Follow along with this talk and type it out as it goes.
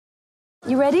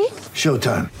You ready?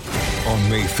 Showtime. On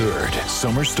May 3rd,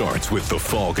 summer starts with The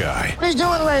Fall Guy. Let's do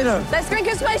it later. Let's drink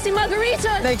a spicy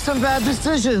margarita. Make some bad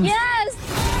decisions.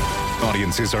 Yes!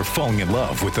 Audiences are falling in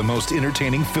love with the most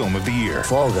entertaining film of the year.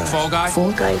 Fall Guy. Fall Guy?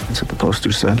 Fall Guy. That's what the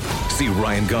poster said. See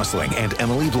Ryan Gosling and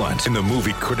Emily Blunt in the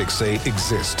movie critics say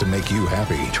exists to make you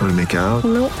happy. Trying to make it out?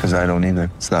 Nope. Because I don't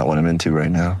either. It's not what I'm into right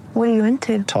now. What are you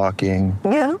into? Talking.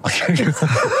 Yeah.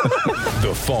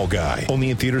 The Fall Guy.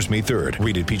 Only in theaters May 3rd.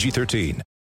 Rated PG-13.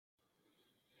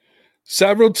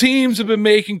 Several teams have been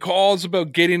making calls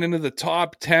about getting into the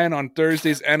top 10 on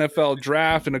Thursday's NFL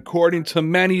draft, and according to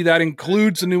many, that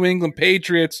includes the New England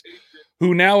Patriots,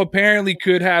 who now apparently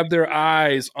could have their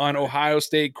eyes on Ohio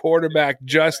State quarterback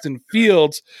Justin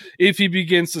Fields if he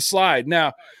begins to slide.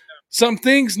 Now, some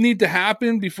things need to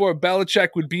happen before Belichick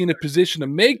would be in a position to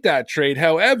make that trade.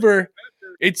 However,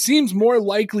 it seems more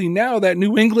likely now that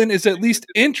New England is at least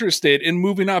interested in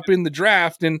moving up in the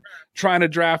draft and trying to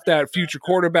draft that future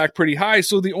quarterback pretty high.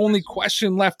 So the only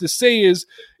question left to say is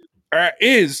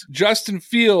Justin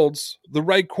Fields the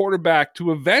right quarterback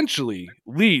to eventually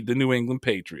lead the New England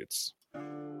Patriots?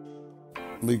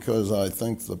 Because I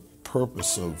think the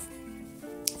purpose of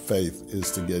faith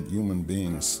is to get human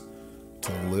beings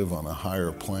to live on a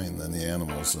higher plane than the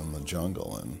animals in the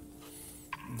jungle, and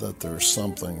that there's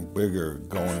something bigger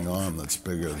going on that's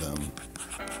bigger than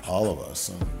all of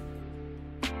us.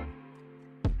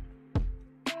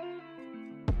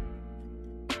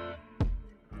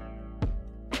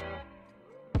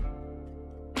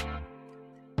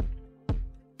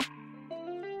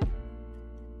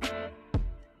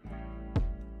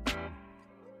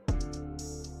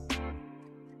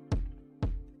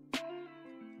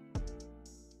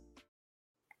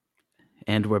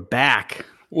 And we're back.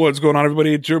 What's going on,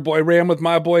 everybody? It's your boy Ram with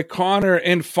my boy Connor.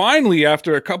 And finally,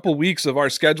 after a couple weeks of our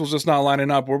schedules just not lining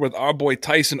up, we're with our boy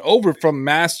Tyson over from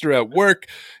Master at Work.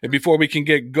 And before we can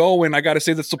get going, I got to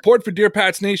say that support for Dear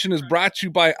Pats Nation is brought to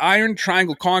you by Iron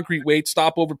Triangle Concrete Weights.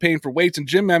 Stop overpaying for weights and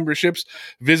gym memberships.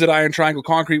 Visit Iron Triangle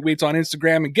Concrete Weights on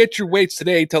Instagram and get your weights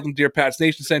today. Tell them Dear Pats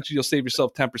Nation sent you. You'll save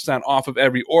yourself 10% off of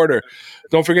every order.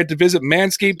 Don't forget to visit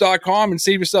manscaped.com and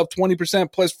save yourself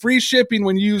 20% plus free shipping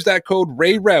when you use that code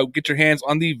RAYROUTE. Get your hands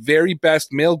on the very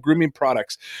best male grooming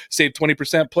products. Save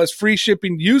 20% plus free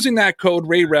shipping using that code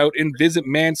RAYROUTE and visit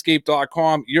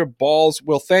manscaped.com. Your balls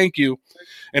will thank you.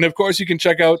 And of course, you can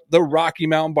check out the Rocky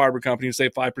Mountain Barber Company and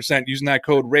save 5% using that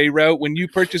code RAYROUTE when you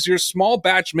purchase your small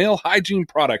batch male hygiene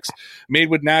products made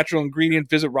with natural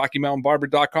ingredients. Visit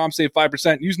RockyMountainBarber.com. Save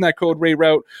 5% using that code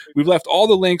RAYROUTE. We've left all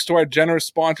the links to our generous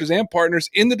sponsors and partners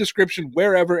in the description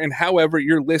wherever and however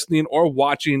you're listening or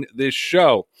watching this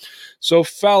show. So,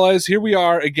 fellas, here we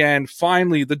are again.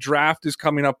 Finally, the draft is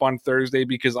coming up on Thursday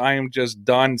because I am just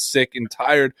done, sick, and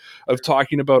tired of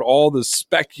talking about all the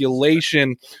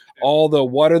speculation, all the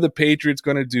what are the Patriots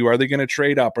going to do? Are they going to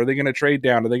trade up? Are they going to trade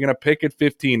down? Are they going to pick at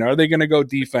 15? Are they going to go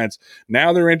defense?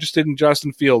 Now they're interested in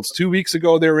Justin Fields. 2 weeks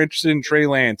ago, they were interested in Trey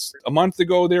Lance. A month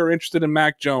ago, they were interested in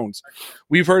Mac Jones.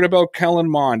 We've heard about Kellen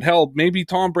Mond. Hell, maybe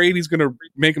Tom Brady's going to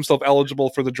make himself eligible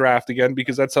for the draft again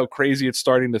because that's how crazy it's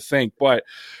starting to think. But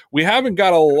we haven't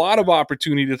got a lot of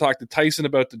opportunity to talk to Tyson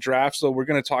about the draft, so we're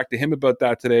going to talk to him about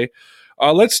that today.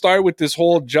 Let's start with this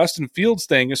whole Justin Fields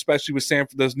thing, especially with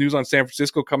there's news on San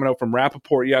Francisco coming out from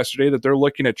Rappaport yesterday that they're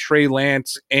looking at Trey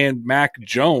Lance and Mac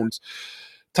Jones.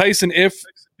 Tyson, if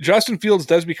Justin Fields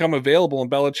does become available and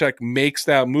Belichick makes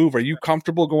that move, are you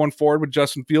comfortable going forward with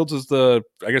Justin Fields as the,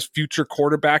 I guess, future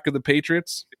quarterback of the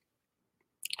Patriots?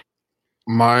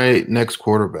 My next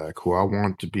quarterback, who I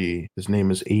want to be, his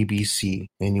name is ABC,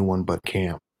 anyone but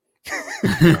Cam.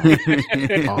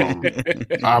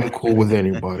 I'm cool with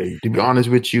anybody. To be honest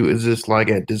with you, it's just like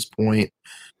at this point,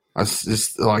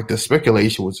 like the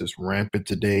speculation was just rampant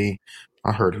today.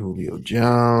 I heard Julio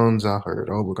Jones. I heard,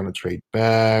 we're going to trade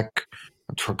back.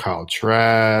 Kyle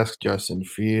Trask, Justin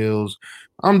Fields.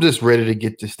 I'm just ready to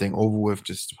get this thing over with.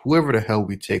 Just whoever the hell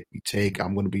we take.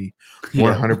 I'm going to be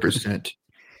 100%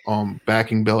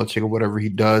 backing Belichick or whatever he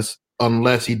does.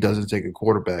 Unless he doesn't take a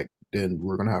quarterback, then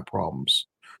we're going to have problems.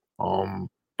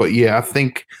 But yeah, I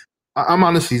think I'm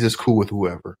honestly just cool with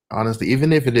whoever. Honestly,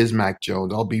 even if it is Mac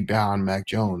Jones, I'll be behind Mac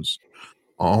Jones.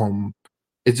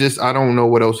 It's just I don't know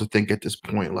what else to think at this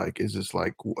point. Like, it's just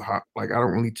like I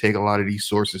don't really take a lot of these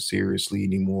sources seriously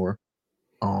anymore.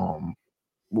 Only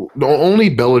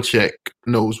Belichick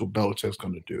knows what Belichick's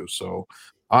going to do. So,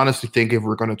 honestly, think if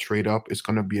we're going to trade up, it's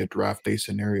going to be a draft day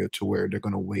scenario to where they're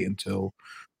going to wait until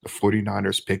the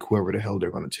 49ers pick whoever the hell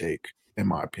they're going to take. In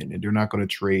my opinion, they're not going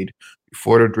to trade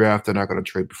before the draft. They're not going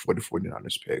to trade before the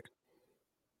 49ers pick.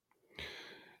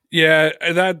 Yeah,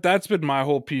 that's been my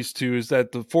whole piece too, is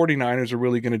that the 49ers are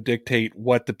really going to dictate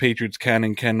what the Patriots can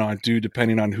and cannot do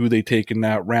depending on who they take in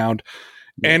that round.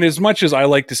 And as much as I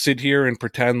like to sit here and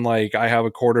pretend like I have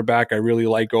a quarterback I really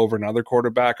like over another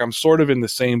quarterback, I'm sort of in the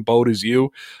same boat as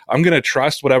you. I'm going to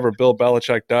trust whatever Bill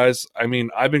Belichick does. I mean,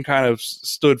 I've been kind of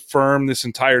stood firm this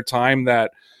entire time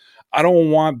that I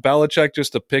don't want Belichick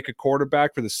just to pick a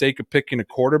quarterback for the sake of picking a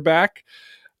quarterback.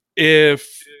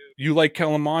 If you like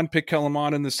Kellen Mond, pick Kellen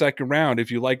Mond in the second round.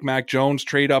 If you like Mac Jones,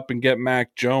 trade up and get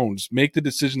Mac Jones. Make the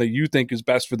decision that you think is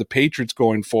best for the Patriots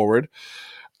going forward.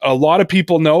 A lot of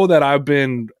people know that I've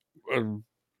been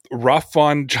rough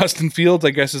on Justin Fields,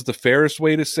 I guess is the fairest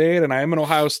way to say it. And I am an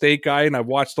Ohio State guy, and I've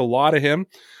watched a lot of him.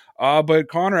 But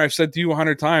Connor, I've said to you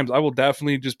 100 times, I will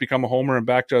definitely just become a homer and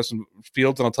back Justin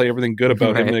Fields, and I'll tell you everything good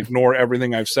about him and ignore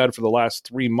everything I've said for the last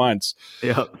 3 months.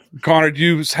 Yeah, Connor, do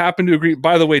you happen to agree?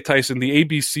 By the way, Tyson, the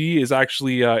ABC is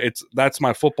actually that's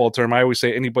my football term. I always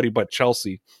say anybody but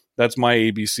Chelsea. That's my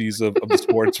ABCs of the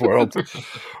sports world.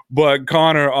 But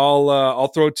Connor, I'll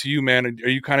throw it to you, man. Are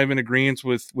you kind of in agreement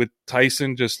with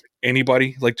Tyson? Just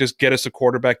anybody, like just get us a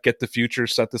quarterback, get the future,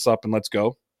 set this up, and let's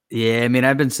go. Yeah, I mean,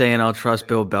 I've been saying I'll trust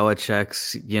Bill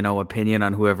Belichick's, opinion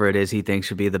on whoever it is he thinks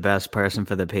should be the best person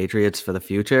for the Patriots for the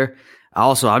future.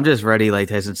 Also, I'm just ready, like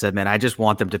Tyson said, man, I just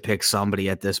want them to pick somebody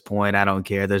at this point. I don't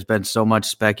care. There's been so much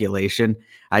speculation.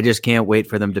 I just can't wait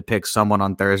for them to pick someone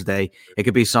on Thursday. It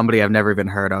could be somebody I've never even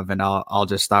heard of, and I'll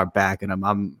just start backing them.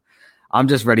 I'm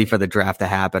just ready for the draft to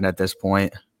happen at this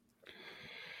point.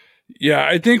 Yeah,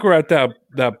 I think we're at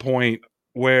that point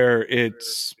where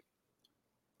it's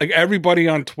like everybody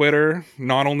on Twitter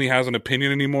not only has an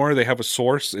opinion anymore, they have a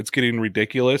source. It's getting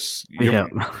ridiculous.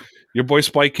 Your boy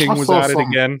Spike King was at it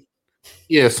again.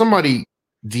 Yeah, somebody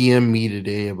DM'd me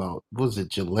today about, was it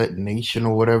Gillette Nation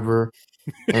or whatever?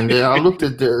 And I looked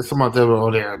at some of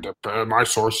them, my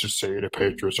sources say the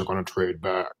Patriots are going to trade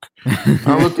back.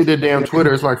 I looked at the damn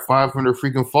Twitter, it's like 500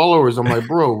 freaking followers. I'm like,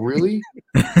 bro, really?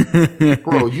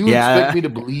 Bro, you expect me to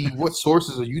believe? What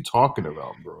sources are you talking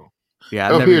about, bro? Yeah,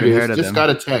 I've never even heard of them. Just got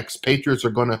a text. Patriots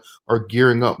are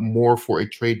gearing up more for a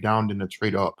trade down than a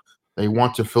trade up. They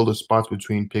want to fill the spots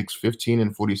between picks 15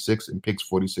 and 46 and picks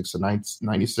 46 and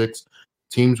 96.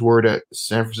 Teams were that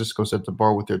San Francisco set the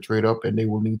bar with their trade up, and they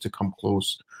will need to come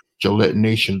close. Gillette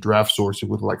Nation draft source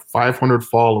with like 500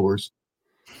 followers.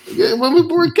 Yeah,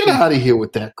 get out of here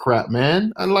with that crap,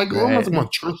 man. I'm like, I'm not going to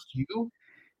trust you.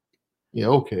 Yeah,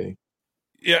 okay.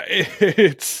 Yeah,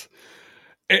 it's.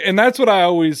 And that's what I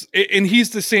always, and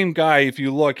he's the same guy. If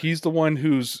you look, he's the one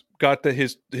who's got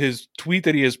his tweet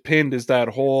that he has pinned is that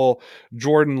whole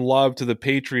Jordan Love to the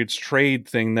Patriots trade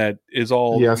thing that is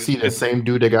all. Yeah, I see the same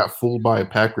dude that got fooled by a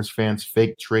Packers fan's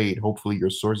fake trade. Hopefully your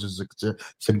sources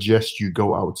suggest you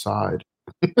go outside.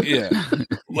 Yeah.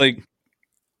 Like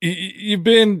you've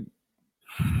been,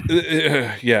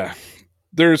 yeah,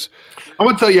 there's, I'm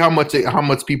going to tell you how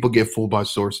much people get fooled by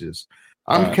sources.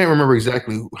 I can't remember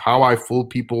exactly how I fooled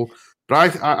people,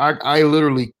 but I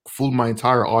literally fooled my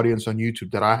entire audience on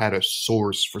YouTube that I had a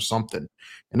source for something,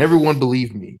 and everyone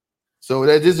believed me. So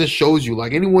that just shows you,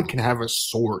 like, anyone can have a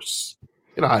source.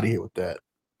 Get out of here with that.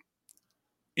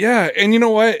 Yeah, and you know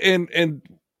what? And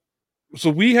so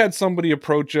we had somebody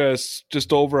approach us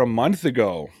just over a month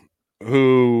ago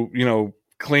who,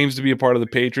 claims to be a part of the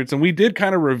Patriots, and we did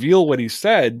kind of reveal what he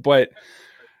said, but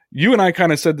you and I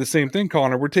kind of said the same thing,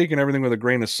 Connor. We're taking everything with a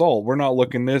grain of salt. We're not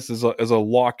looking at this as a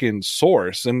lock-in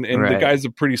source. And right. The guy's a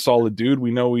pretty solid dude.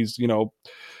 We know he's,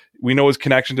 we know his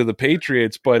connection to the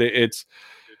Patriots, but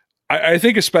I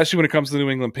think especially when it comes to the New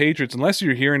England Patriots, unless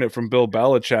you're hearing it from Bill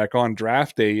Belichick on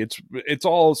draft day, it's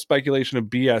all speculation of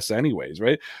BS anyways,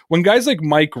 right? When guys like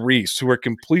Mike Reese, who are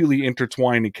completely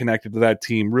intertwined and connected to that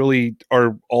team, really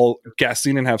are all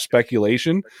guessing and have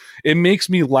speculation, it makes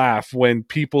me laugh when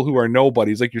people who are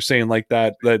nobodies, like you're saying, like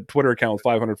that Twitter account with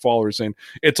 500 followers saying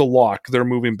it's a lock, they're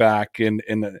moving back, and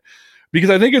because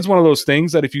I think it's one of those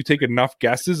things that if you take enough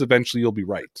guesses, eventually you'll be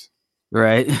right.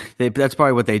 Right. That's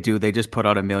probably what they do. They just put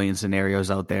out a million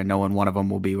scenarios out there, knowing one of them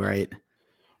will be right.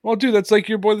 Well, dude, that's like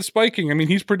your boy, the Spike King. I mean,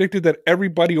 he's predicted that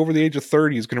everybody over the age of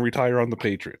 30 is going to retire on the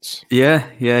Patriots. Yeah.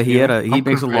 He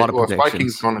makes a lot of predictions. Spike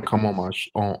King's going to come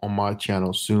on my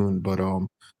channel soon, but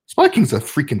Spike King's a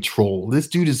freaking troll. This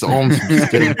dude is on some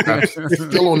Stidham crap.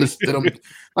 Still on the Stidham.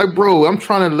 Like, bro, I'm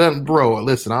trying to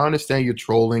listen, I understand you're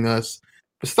trolling us.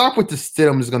 But stop with the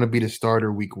Stidham is going to be the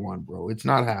starter week 1, bro. It's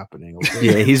not happening.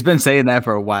 Okay? Yeah, he's been saying that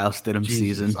for a while, Stidham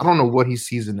season. I don't know what he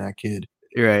sees in that kid.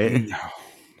 Right.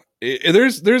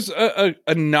 There's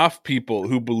enough people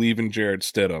who believe in Jared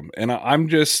Stidham. And I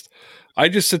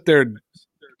just sit there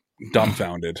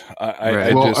dumbfounded.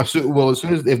 Right. I As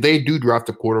soon as if they do draft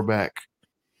a quarterback,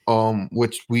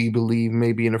 which we believe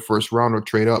maybe in the first round or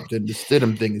trade up, then the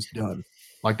Stidham thing is done.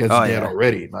 Like that's dead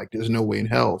already. Like there's no way in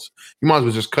hell. You might as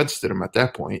well just cut Stidham at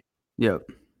that point. Yep.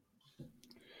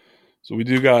 So we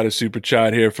do got a super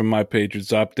chat here from My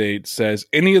Patriots Update. Says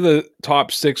any of the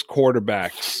top 6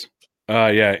 quarterbacks.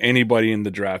 Anybody in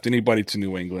the draft, anybody to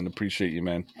New England. Appreciate you,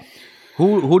 man.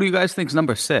 Who do you guys think's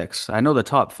number 6? I know the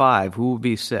top 5. Who would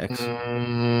be 6?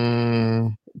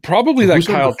 Probably that Who's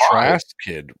Kyle number 5? Trask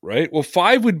kid, right? Well,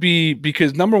 5 would be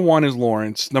because number 1 is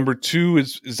Lawrence. Number 2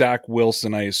 is Zach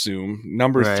Wilson, I assume.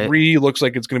 Number 3 looks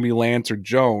like it's going to be Lance or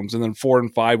Jones. And then 4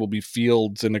 and 5 will be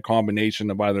Fields in a combination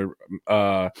of either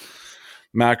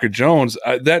Mac or Jones.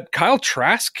 That Kyle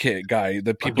Trask kid guy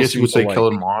that people I guess you would say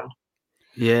Kellen Mond.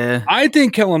 Yeah. I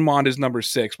think Kellen Mond is number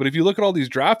 6, but if you look at all these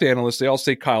draft analysts, they all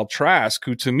say Kyle Trask,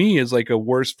 who to me is like a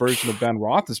worse version of Ben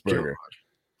Roethlisberger.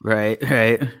 Right.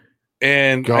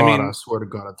 And God, I mean, I swear to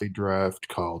God, if they draft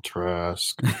Kyle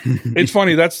Trask, it's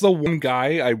funny. That's the one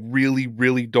guy I really,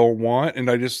 really don't want, and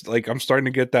I just I'm starting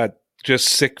to get that just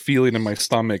sick feeling in my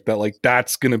stomach that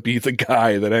that's going to be the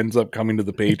guy that ends up coming to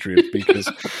the Patriots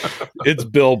because it's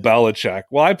Bill Belichick.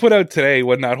 Well, I put out today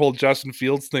when that whole Justin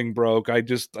Fields thing broke, I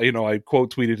just, I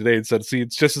quote tweeted today and said, see,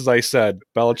 it's just as I said,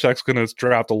 Belichick's going to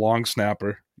draft a long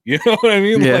snapper. You know what I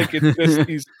mean? Yeah.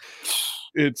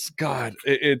 It's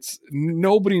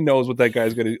nobody knows what that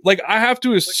guy's going to do. I have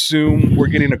to assume we're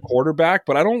getting a quarterback,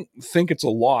 but I don't think it's a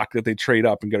lock that they trade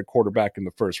up and get a quarterback in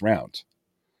the first round.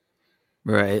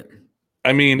 Right.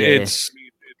 I mean, and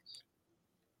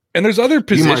there's other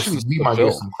positions. We might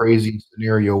get some crazy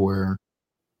scenario where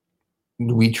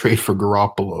we trade for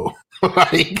Garoppolo.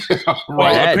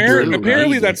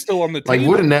 Apparently that's still on the table.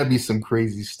 Wouldn't that be some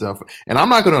crazy stuff? And I'm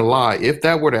not gonna lie, if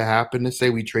that were to happen, to say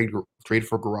we trade for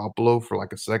Garoppolo for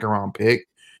a second round pick,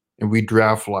 and we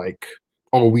draft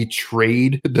we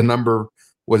trade the number,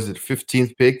 was it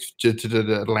 15th pick to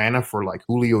the Atlanta for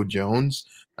Julio Jones?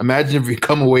 Imagine if we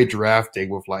come away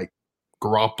drafting with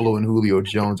Garoppolo and Julio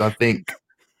Jones. I think,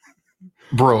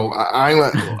 bro, I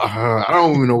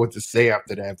don't even know what to say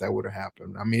after that if that would have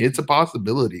happened. I mean, it's a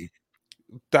possibility.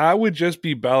 That would just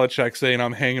be Belichick saying,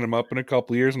 I'm hanging him up in a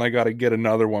couple of years and I got to get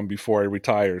another one before I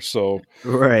retire. So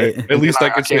at least I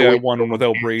could say I won one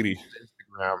without Brady.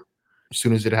 Instagram as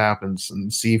soon as it happens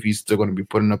and see if he's still going to be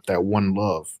putting up that one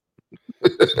love.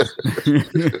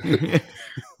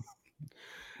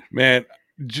 Man,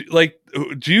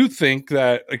 do you think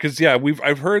that, because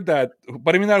I've heard that,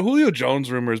 but I mean that Julio Jones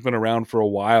rumor has been around for a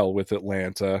while with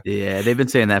Atlanta. Yeah, they've been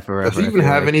saying that forever. Does he even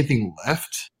have anything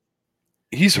left?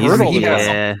 He's hurt all the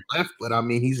time left, but I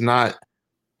mean he's not.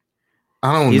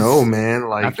 I don't know, man.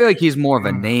 I feel like he's more of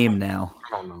a name now.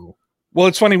 I don't know. Well,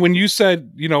 it's funny when you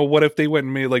said, what if they went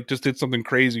and made just did something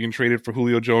crazy and traded for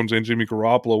Julio Jones and Jimmy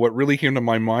Garoppolo? What really came to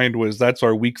my mind was that's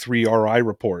our week 3 RI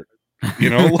report.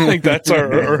 That's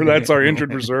our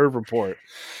injured reserve report.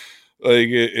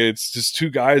 It's just two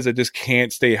guys that just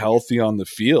can't stay healthy on the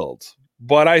field.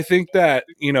 But I think that,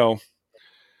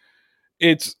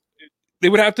 they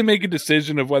would have to make a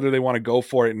decision of whether they want to go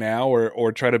for it now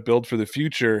or try to build for the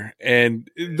future. And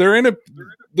they're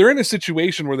in a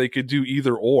situation where they could do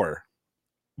either or.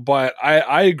 But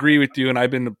I agree with you, and I've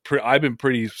been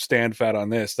pretty stand fat on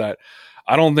this, that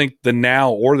I don't think the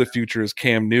now or the future is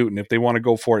Cam Newton. If they want to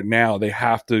go for it now, they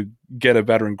have to get a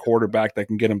veteran quarterback that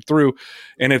can get him through.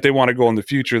 And if they want to go in the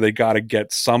future, they got to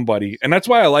get somebody. And that's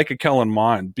why I like a Kellen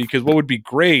Mond, because what would be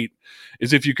great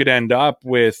is if you could end up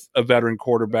with a veteran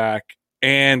quarterback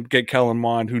and get Kellen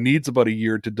Mond, who needs about a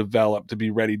year to develop to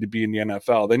be ready to be in the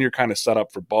NFL. Then you're kind of set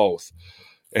up for both.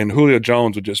 And Julio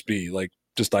Jones would just be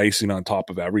just icing on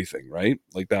top of everything, right?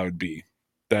 That would be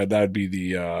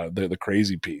the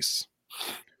crazy piece.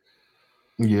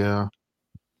 Yeah,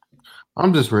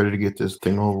 I'm just ready to get this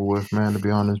thing over with, man. To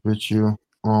be honest with you,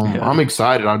 I'm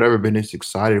excited. I've never been this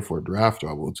excited for a draft.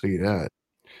 I will tell you that.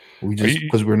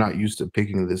 Because we're not used to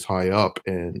picking this high up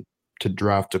and to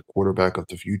draft a quarterback of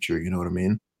the future. You know what I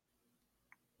mean?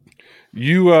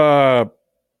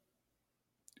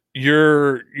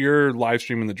 You're live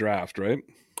streaming the draft, right?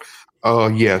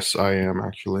 Yes, I am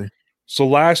actually. So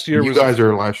last year you guys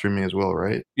are live streaming as well,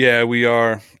 right? Yeah, we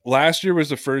are. Last year was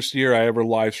the first year I ever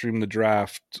live streamed the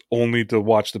draft, only to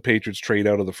watch the Patriots trade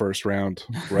out of the first round.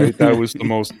 Right, that was the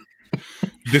most.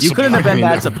 You couldn't have been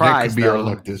that surprised,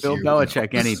 though. Bill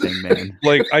Belichick, anything, man.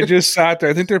 I just sat there.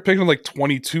 I think they're picking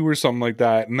 22 or something like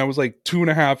that, and that was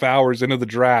 2.5 hours into the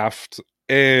draft.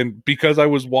 And because I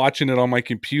was watching it on my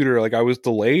computer, I was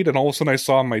delayed, and all of a sudden I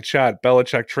saw in my chat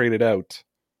Belichick traded out.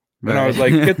 And I was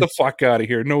like, get the fuck out of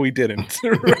here. No, he didn't.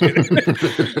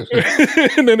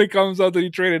 And then it comes out that he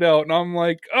traded out. And I'm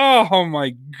like, oh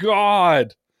my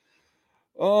God.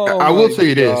 Oh, I will tell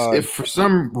you this. If for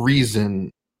some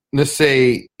reason, let's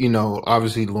say,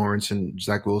 obviously Lawrence and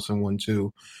Zach Wilson won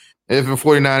too. If the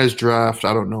 49ers draft,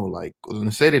 I don't know, like,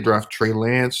 let's say they draft Trey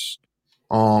Lance,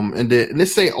 and then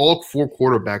let's say all 4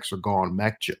 quarterbacks are gone,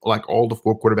 like all the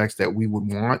 4 quarterbacks that we would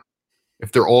want,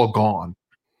 if they're all gone,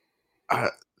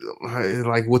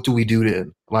 like, what do we do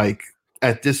then? Like,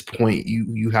 at this point,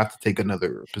 you have to take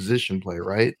another position play,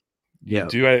 right? Yeah,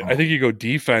 I think you go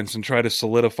defense and try to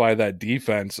solidify that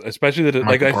defense, especially that.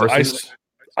 Like,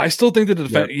 I still think that the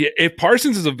defense. Yeah. If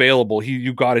Parsons is available,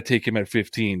 you got to take him at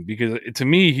 15 because to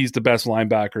me he's the best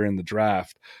linebacker in the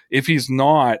draft. If he's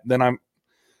not, then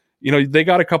they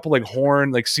got a couple like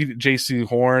Horn, like J.C.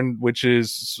 Horn, which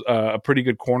is a pretty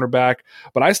good cornerback.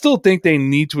 But I still think they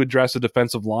need to address the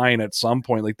defensive line at some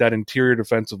point, like that interior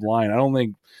defensive line. I don't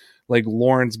think like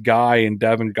Lawrence Guy and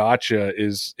Devin Gotcha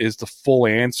is the full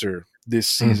answer this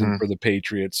season for the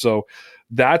Patriots. So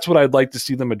that's what I'd like to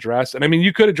see them address. And I mean,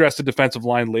 you could address the defensive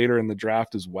line later in the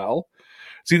draft as well.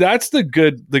 See, that's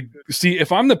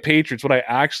if I'm the Patriots, what I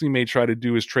actually may try to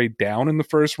do is trade down in the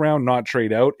first round, not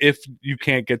trade out if you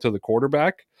can't get to the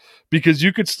quarterback, because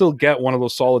you could still get one of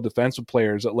those solid defensive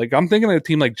players. Like, I'm thinking of a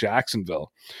team like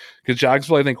Jacksonville, because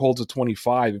Jacksonville, I think, holds a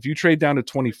 25. If you trade down to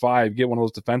 25, get one of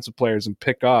those defensive players and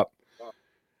pick up,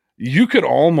 you could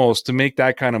almost, to make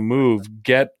that kind of move,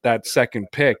 get that second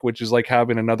pick, which is like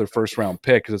having another first round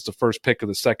pick because it's the first pick of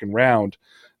the second round.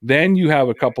 Then you have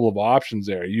a couple of options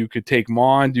there. You could take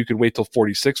Mond. You could wait till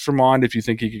 46 for Mond if you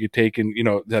think he could take and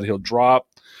that he'll drop.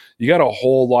 You got a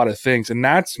whole lot of things. And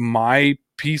that's my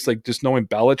piece, like just knowing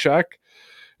Belichick.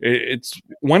 It's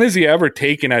when is he ever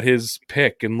taken at his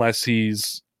pick unless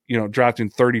he's, drafting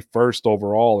 31st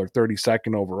overall or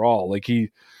 32nd overall. Like he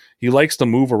likes to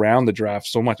move around the draft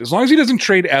so much. As long as he doesn't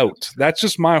trade out. That's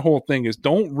just my whole thing is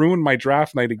don't ruin my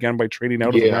draft night again by trading out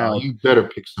of the round. You better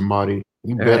pick somebody.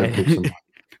 Pick somebody.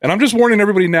 And I'm just warning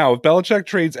everybody now, if Belichick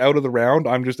trades out of the round,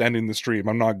 I'm just ending the stream.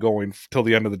 I'm not going till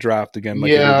the end of the draft again.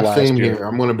 Like same here.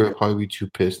 I'm going to probably be too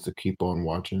pissed to keep on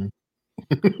watching.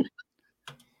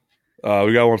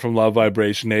 We got one from Love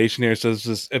Vibration Nation here. It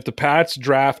says, if the Pats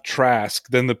draft Trask,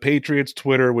 then the Patriots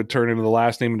Twitter would turn into the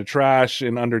last name into trash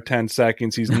in under 10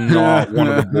 seconds. He's not one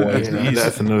of the boys.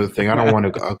 That's another thing. I don't want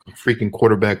a freaking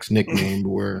quarterback's nickname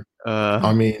where,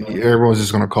 everyone's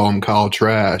just going to call him Kyle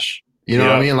Trash. You know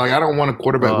what I mean? Like, I don't want a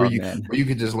quarterback where you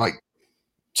could just like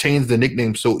change the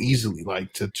nickname so easily.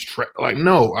 Like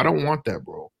no, I don't want that,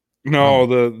 bro. No,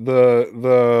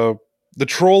 the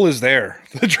troll is there.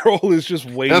 The troll is just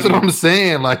waiting. That's what I'm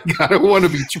saying. Like, I don't want to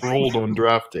be trolled on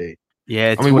draft day.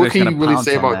 Yeah, I mean, what can you really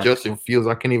say about Justin Fields?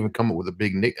 I can't even come up with a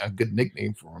good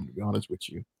nickname for him, to be honest with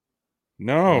you.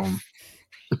 No,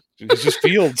 it's just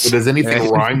Fields. But does anything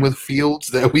rhyme with Fields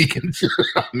that we can?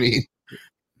 I mean,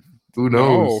 who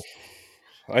knows? No.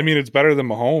 I mean, it's better than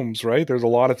Mahomes, right? There's a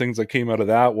lot of things that came out of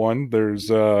that one. There's,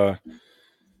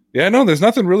 there's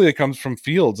nothing really that comes from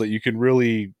Fields that you can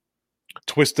really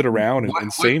twist it around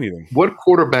and say anything. What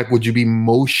quarterback would you be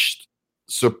most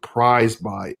surprised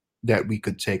by that we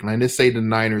could take? Like, let's say the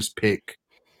Niners pick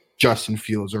Justin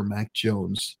Fields or Mac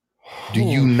Jones. Do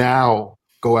you now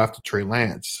go after Trey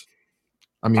Lance?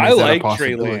 I mean, I like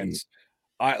Trey Lance.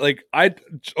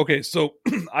 So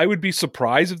I would be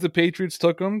surprised if the Patriots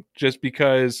took him just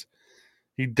because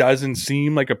he doesn't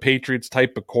seem like a Patriots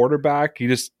type of quarterback.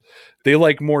 They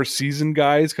like more seasoned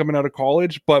guys coming out of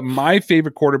college, but my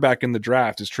favorite quarterback in the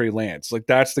draft is Trey Lance. Like,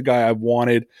 that's the guy I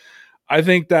wanted. I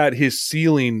think that his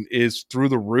ceiling is through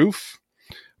the roof,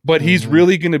 but he's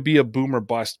really going to be a boomer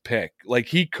bust pick. Like,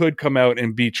 he could come out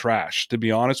and be trash, to be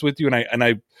honest with you. And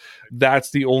I that's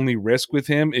the only risk with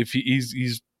him. If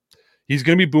he's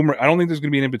going to be boomer. I don't think there's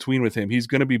going to be an in-between with him. He's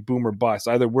going to be boomer bust.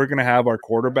 Either we're going to have our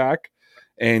quarterback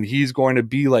and he's going to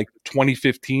be like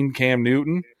 2015 Cam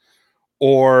Newton,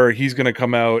 or he's going to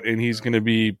come out and he's going to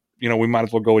be, we might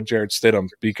as well go with Jarrett Stidham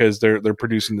because they're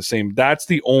producing the same. That's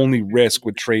the only risk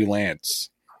with Trey Lance,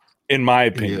 in my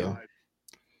opinion.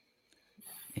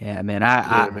 Yeah, man,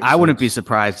 I wouldn't be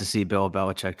surprised to see Bill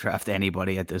Belichick draft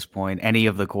anybody at this point, any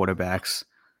of the quarterbacks.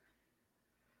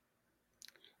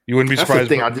 You wouldn't be surprised. That's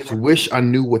the thing. I just wish I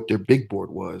knew what their big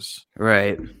board was.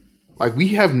 Right. Like, we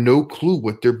have no clue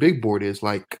what their big board is.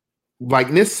 Like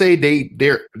let's say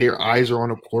their eyes are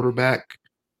on a quarterback,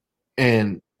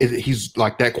 and he's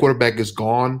like, that quarterback is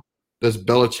gone. Does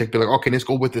Belichick be like, okay, let's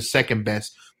go with the second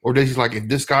best, or does he like, if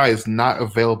this guy is not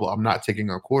available, I'm not taking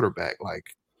a quarterback? Like,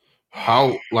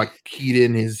 how keyed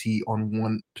in is he on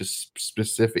one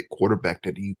specific quarterback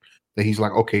that he that he's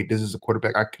like, okay, this is a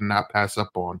quarterback I cannot pass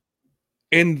up on.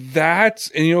 And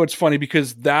it's funny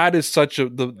because that is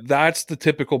that's the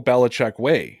typical Belichick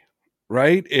way,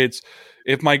 right? It's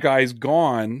if my guy's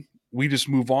gone, we just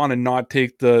move on and not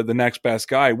take the next best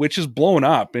guy, which is blown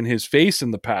up in his face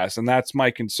in the past. And that's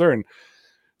my concern.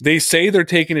 They say they're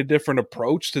taking a different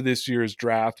approach to this year's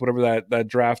draft, whatever that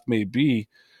draft may be.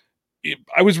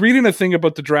 I was reading a thing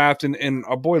about the draft, and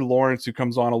our boy Lawrence, who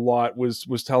comes on a lot,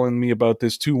 was telling me about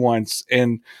this too once.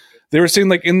 And they were saying,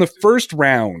 like, in the first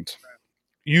round,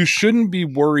 you shouldn't be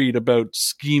worried about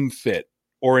scheme fit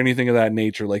or anything of that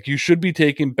nature. Like, you should be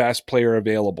taking best player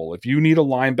available. If you need a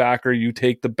linebacker, you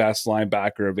take the best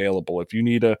linebacker available. If you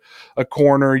need a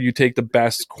corner, you take the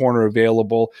best corner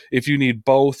available. If you need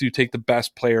both, you take the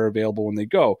best player available when they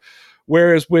go.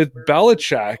 Whereas with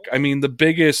Belichick, I mean, the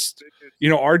biggest,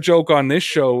 our joke on this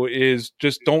show is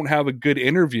just don't have a good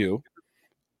interview.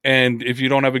 And if you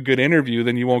don't have a good interview,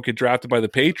 then you won't get drafted by the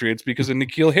Patriots because of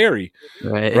N'Keal Harry,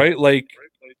 right? Like,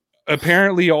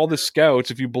 apparently all the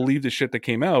scouts, if you believe the shit that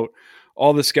came out,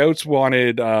 all the scouts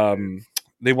wanted,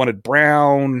 they wanted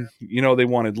Brown, they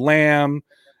wanted Lamb,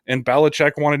 and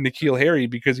Belichick wanted N'Keal Harry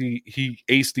because he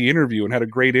aced the interview and had a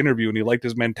great interview, and he liked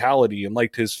his mentality and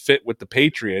liked his fit with the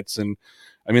Patriots. And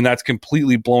I mean, that's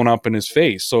completely blown up in his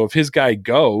face. So if his guy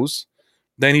goes,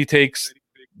 then he takes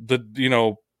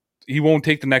he won't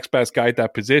take the next best guy at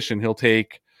that position. He'll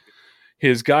take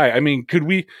his guy. I mean, could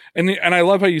we, and I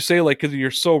love how you say, like, because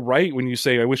you're so right when you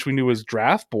say, I wish we knew his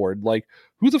draft board. Like,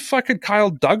 who the fuck had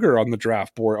Kyle Duggar on the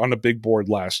draft board, on a big board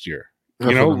last year?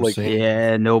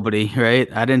 Yeah, nobody, right?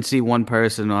 I didn't see one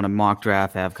person on a mock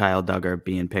draft have Kyle Duggar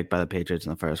being picked by the Patriots in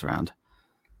the first round.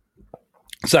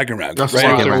 Second round. That's right?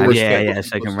 second round.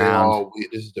 Second round.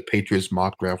 This is the Patriots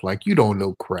mock draft. Like, you don't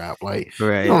know crap. Like,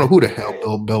 right. You don't know who the hell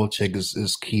Bill Belichick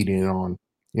is keyed in on.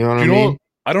 You know what I mean?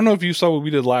 I don't know if you saw what we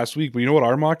did last week, but you know what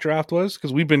our mock draft was?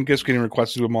 Because we've been just getting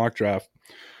requests to do a mock draft.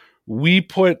 We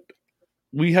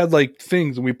had like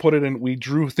things, and we put it in, we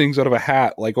drew things out of a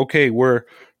hat. Like, okay, we're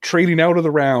trading out of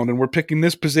the round and we're picking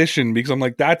this position, because I'm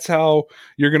like, that's how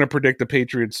you're going to predict the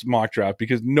Patriots mock draft,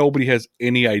 because nobody has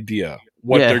any idea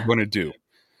what they're going to do.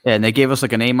 Yeah, and they gave us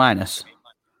like an A-.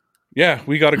 Yeah,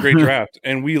 we got a great draft,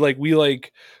 and we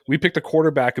picked a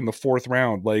quarterback in the fourth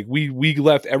round. Like, we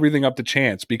left everything up to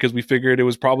chance because we figured it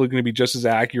was probably going to be just as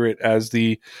accurate as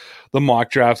the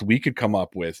mock draft we could come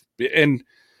up with. And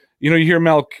you hear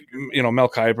Mel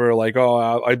Kiper like,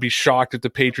 oh, I'd be shocked if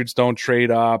the Patriots don't trade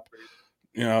up.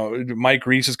 Mike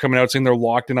Reese is coming out saying they're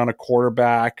locked in on a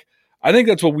quarterback. I think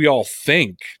that's what we all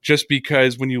think, just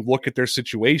because when you look at their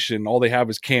situation, all they have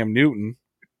is Cam Newton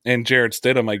and Jarrett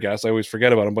Stidham, I guess. I always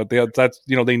forget about him, but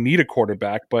they need a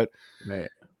quarterback. But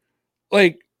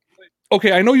like,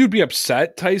 okay, I know you'd be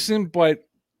upset, Tyson, but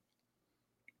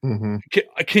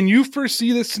can you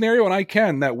foresee this scenario? And I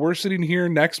can, that we're sitting here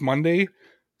next Monday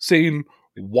saying,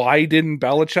 why didn't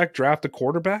Belichick draft a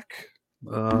quarterback?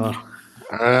 I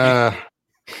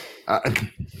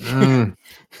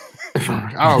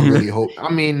don't really hope.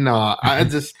 I mean,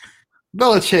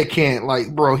 Belichick can't,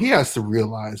 like, bro, he has to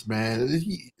realize, man.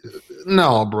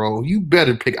 Bro, you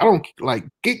better pick. I don't like,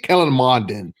 get Kellen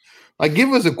Mond in. Like, give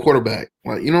us a quarterback.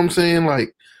 Like, you know what I'm saying?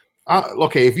 Like,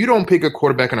 okay, if you don't pick a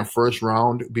quarterback in the first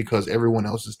round because everyone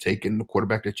else is taking the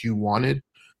quarterback that you wanted,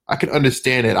 I can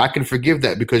understand it. I can forgive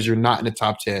that because you're not in the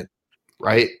top 10,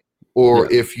 right?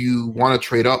 Or if you want to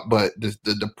trade up, but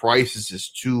the price is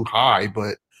just too high.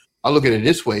 But I look at it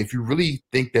this way. If you really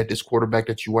think that this quarterback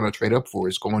that you want to trade up for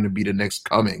is going to be the next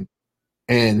coming,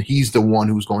 and he's the one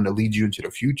who's going to lead you into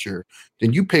the future,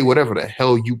 then you pay whatever the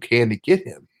hell you can to get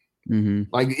him. Mm-hmm.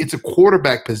 Like, it's a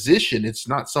quarterback position. It's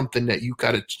not something that you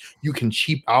can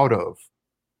cheap out of.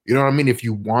 You know what I mean? If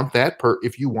you want that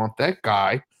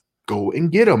guy, go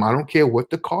and get him. I don't care what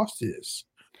the cost is.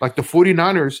 Like, the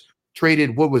 49ers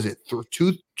traded, what was it?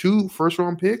 Two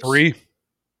first-round picks?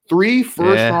 Three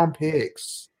first-round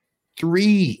picks.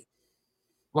 3.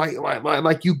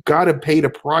 Like you got to pay the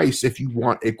price if you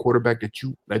want a quarterback that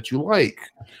you like.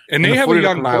 And they have a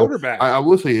young quarterback. I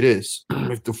will say it is.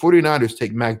 If the 49ers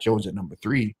take Mac Jones at number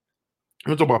 3,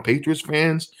 I'm talking about Patriots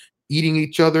fans eating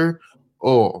each other.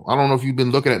 Oh, I don't know if you've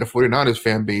been looking at the 49ers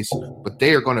fan base, but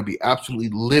they are going to be absolutely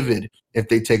livid if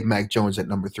they take Mac Jones at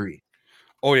number 3.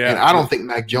 Oh, yeah. And I don't think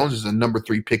Mac Jones is a number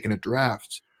 3 pick in the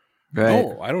draft. Right.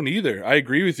 No, I don't either. I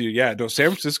agree with you. Yeah, no, San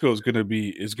Francisco is going to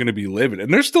be livid.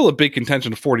 And there's still a big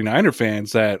contention of 49er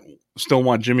fans that still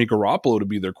want Jimmy Garoppolo to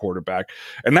be their quarterback.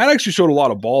 And that actually showed a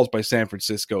lot of balls by San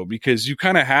Francisco, because you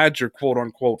kind of had your quote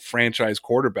unquote franchise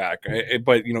quarterback,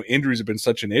 but injuries have been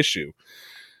such an issue.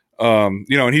 And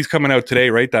he's coming out today,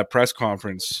 right? That press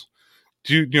conference.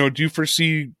 Do you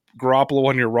foresee Garoppolo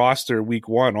on your roster week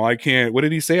 1. Well, I can't. What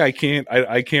did he say? I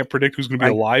can't predict who's going to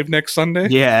be alive next Sunday.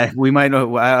 Yeah, we might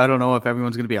know. I don't know if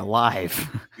everyone's going to be alive.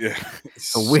 Yeah,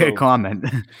 it's a weird comment.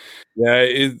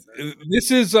 Yeah,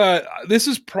 this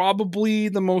is probably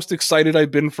the most excited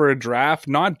I've been for a draft.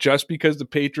 Not just because the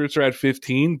Patriots are at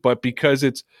 15, but because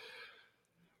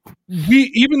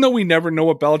even though we never know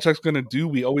what Belichick's going to do,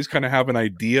 we always kind of have an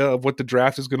idea of what the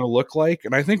draft is going to look like.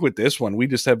 And I think with this one, we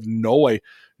just have no idea.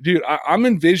 Dude, I'm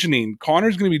envisioning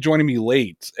Connor's going to be joining me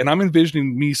late, and I'm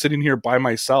envisioning me sitting here by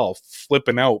myself,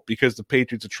 flipping out because the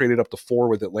Patriots have traded up to 4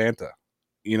 with Atlanta,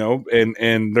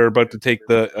 and they're about to take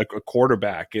a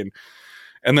quarterback, and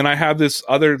then I have this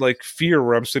other like fear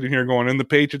where I'm sitting here going, and the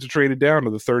Patriots are traded down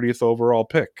to the 30th overall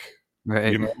pick,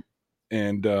 right?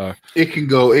 And it can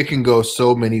go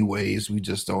so many ways. We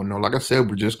just don't know. Like I said,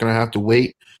 we're just gonna have to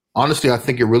wait. Honestly, I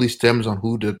think it really stems on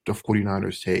who the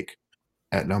 49ers take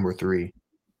at number 3.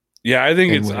 Yeah, I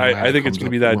think I think it's going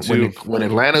to be that too. When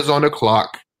Atlanta's on the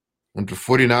clock, and the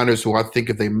 49ers, who I think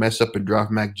if they mess up and draft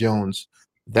Mac Jones,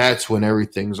 that's when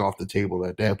everything's off the table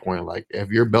at that point. Like if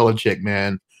you're Belichick,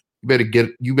 man,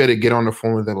 you better get on the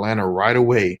phone with Atlanta right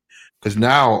away. Because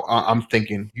now I'm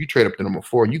thinking you trade up to number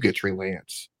 4 and you get Trey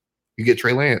Lance.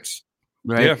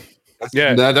 Right?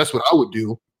 Yeah. That's what I would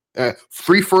do.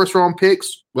 3 first-round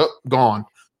picks, well, gone.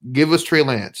 Give us Trey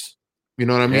Lance. You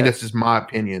know what I mean? That's just my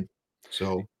opinion.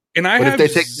 So. And I have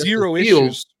zero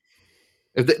issues.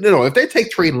 If they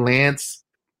take Trey Lance,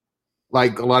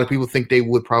 like a lot of people think they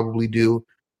would probably do,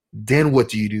 then what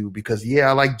do you do? Because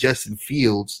I like Justin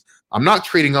Fields. I'm not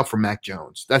trading up for Mac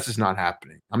Jones. That's just not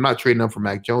happening. I'm not trading up for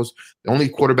Mac Jones. The only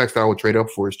quarterbacks that I would trade up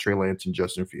for is Trey Lance and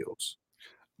Justin Fields.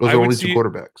 Those are only 2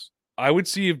 quarterbacks. I would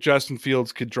see if Justin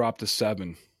Fields could drop to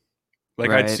 7. Like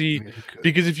right. I'd see,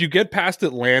 because if you get past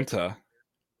Atlanta,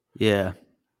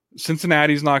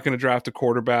 Cincinnati's not going to draft a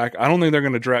quarterback. I don't think they're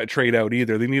going to trade out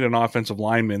either. They need an offensive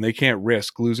lineman. They can't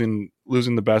risk losing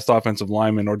the best offensive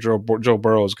lineman, or Joe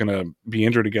Burrow is going to be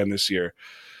injured again this year.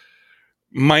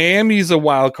 Miami's a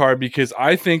wild card because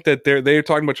I think that they're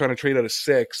talking about trying to trade out of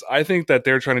 6. I think that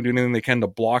they're trying to do anything they can to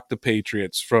block the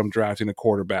Patriots from drafting a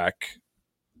quarterback.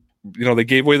 They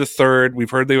gave away the 3rd. We've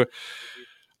heard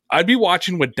I'd be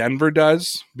watching what Denver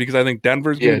does, because I think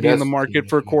Denver's going to be in the market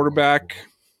for a quarterback.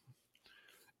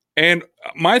 And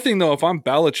my thing, though, if I'm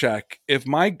Belichick, it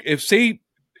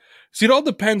all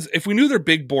depends. If we knew their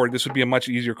big board, this would be a much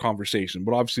easier conversation,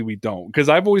 but obviously we don't. Because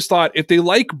I've always thought if they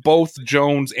like both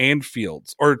Jones and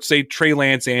Fields, or say Trey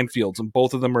Lance and Fields, and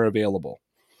both of them are available,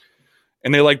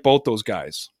 and they like both those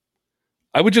guys,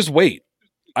 I would just wait.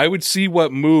 I would see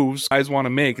what moves guys want to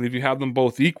make. And if you have them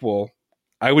both equal,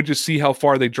 I would just see how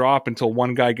far they drop until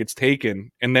one guy gets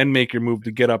taken, and then make your move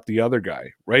to get up the other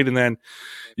guy, right? And then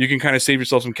you can kind of save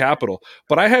yourself some capital.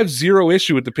 But I have zero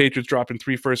issue with the Patriots dropping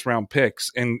 3 first-round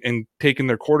picks and taking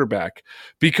their quarterback,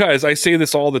 because I say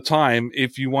this all the time.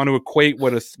 If you want to equate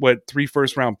what 3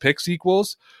 first-round picks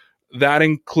equals, that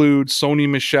includes Sony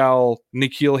Michel,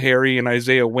 N'Keal Harry, and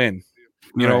Isaiah Wynn.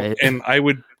 And I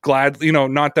would gladly,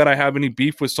 not that I have any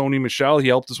beef with Sony Michel. He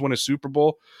helped us win a Super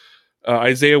Bowl.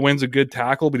 Isaiah Wynn's a good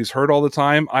tackle, but he's hurt all the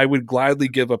time. I would gladly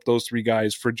give up those 3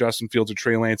 guys for Justin Fields or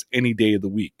Trey Lance any day of the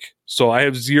week. So I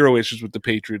have zero issues with the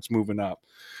Patriots moving up.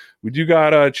 We do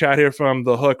got a chat here from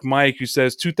the Hook Mike, who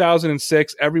says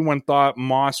 2006, everyone thought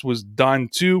Moss was done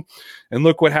too. And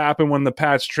look what happened when the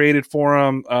Pats traded for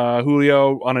him.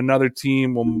 Julio on another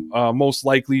team will most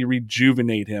likely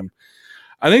rejuvenate him.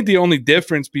 I think the only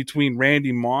difference between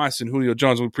Randy Moss and Julio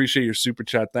Jones, we appreciate your super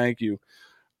chat, thank you.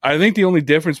 I think the only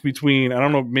difference between, I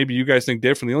don't know, maybe you guys think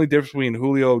different, the only difference between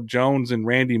Julio Jones and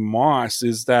Randy Moss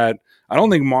is that I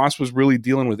don't think Moss was really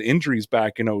dealing with injuries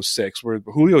back in 2006, where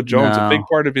Julio Jones, a big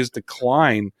part of his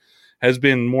decline has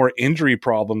been more injury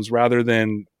problems rather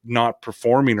than not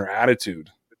performing or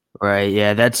attitude. Right.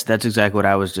 Yeah, that's exactly what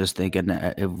I was just thinking.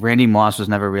 Randy Moss was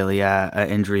never really a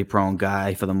injury-prone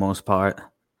guy for the most part.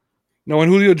 No,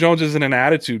 and Julio Jones isn't an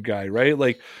attitude guy, right?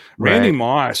 Like Randy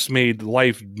Moss made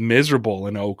life miserable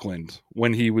in Oakland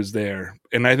when he was there.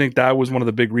 And I think that was one of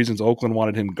the big reasons Oakland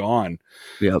wanted him gone.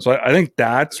 Yep. So I think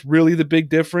that's really the big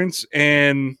difference.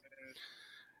 And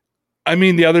I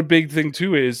mean, the other big thing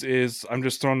too is I'm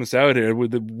just throwing this out here.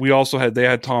 They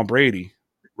had Tom Brady,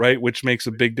 right? Which makes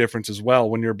a big difference as well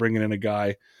when you're bringing in a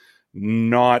guy.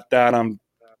 Not that I'm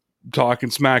talking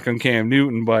smack on Cam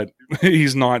Newton, but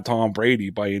he's not Tom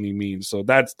Brady by any means. So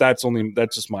that's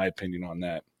just my opinion on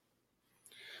that.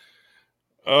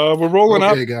 We're rolling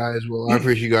up. Okay, guys. Well, I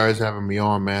appreciate you guys having me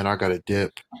on, man. I got a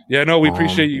dip. Yeah, no, we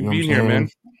appreciate you being here, man.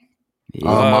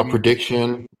 My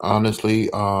prediction, honestly,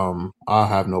 I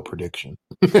have no prediction.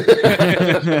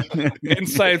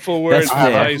 Insightful words, That's I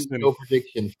have fair. Tyson. no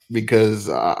prediction because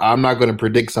I'm not going to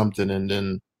predict something and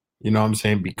then, you know what I'm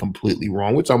saying, be completely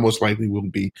wrong, which I most likely will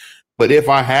be. But if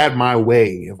I had my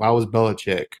way, if I was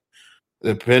Belichick,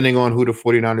 depending on who the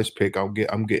 49ers pick,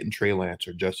 I'm getting Trey Lance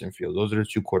or Justin Fields. Those are the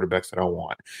two quarterbacks that I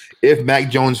want. If Mac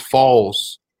Jones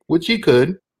falls, which he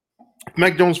could, if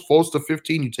Mac Jones falls to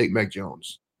 15, you take Mac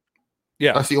Jones.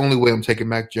 Yeah. That's the only way I'm taking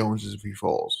Mac Jones is if he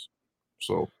falls.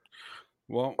 So,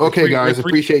 Well, okay, guys, we're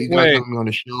appreciate you guys way. having me on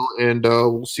the show, and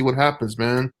we'll see what happens,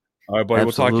 man. All right, buddy.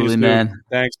 We'll talk to you Absolutely, soon. man.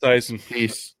 Thanks, Tyson.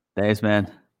 Peace. Thanks,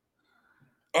 man.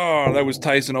 Oh, that was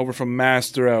Tyson over from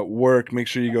Master at Work. Make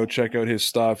sure you go check out his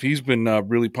stuff. He's been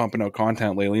really pumping out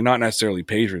content lately. Not necessarily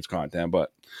Patriots content,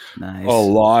 but Nice. a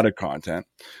lot of content.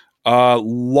 A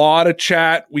lot of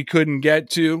chat we couldn't get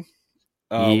to.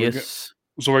 Yes.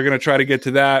 So we're going to try to get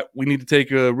to that. We need to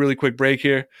take a really quick break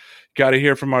here. Got to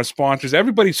hear from our sponsors,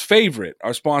 everybody's favorite,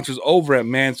 our sponsors over at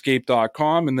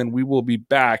manscaped.com. And then we will be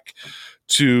back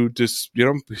to just,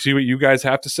 see what you guys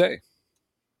have to say.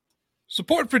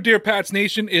 Support for Dear Pats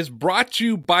Nation is brought to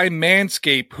you by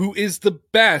Manscaped, who is the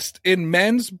best in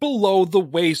men's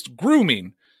below-the-waist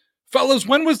grooming. Fellas,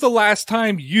 when was the last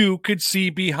time you could see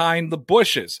behind the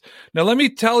bushes? Now, let me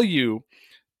tell you,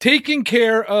 taking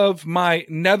care of my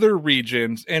nether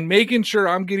regions and making sure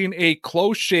I'm getting a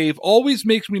close shave always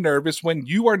makes me nervous when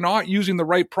you are not using the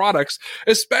right products,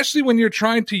 especially when you're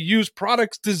trying to use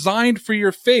products designed for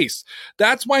your face.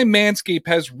 That's why Manscaped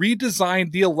has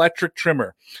redesigned the electric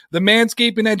trimmer. The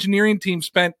Manscaped and engineering team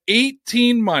spent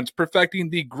 18 months perfecting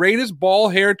the greatest ball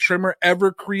hair trimmer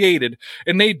ever created,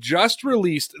 and they just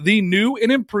released the new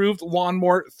and improved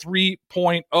Lawnmower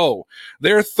 3.0.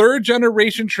 Their third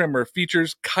generation trimmer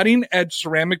features cutting-edge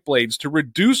ceramic blades to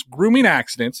reduce grooming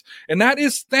accidents, and that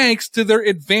is thanks to their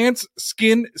advanced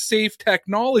skin-safe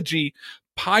technology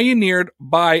pioneered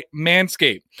by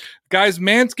Manscaped. Guys,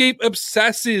 Manscaped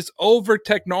obsesses over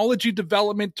technology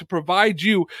development to provide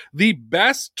you the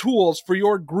best tools for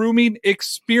your grooming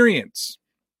experience.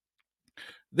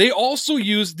 They also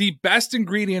use the best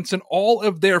ingredients in all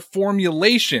of their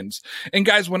formulations. And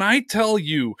guys, when I tell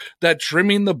you that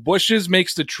trimming the bushes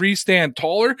makes the tree stand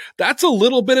taller, that's a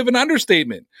little bit of an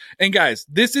understatement. And guys,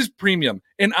 this is premium,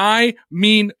 and I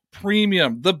mean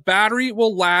premium. The battery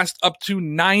will last up to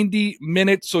 90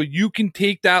 minutes, so you can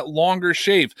take that longer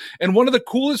shave. And one of the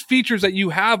coolest features that you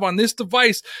have on this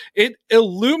device, it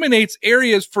illuminates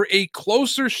areas for a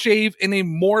closer shave and a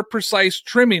more precise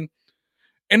trimming.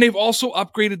 And they've also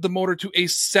upgraded the motor to a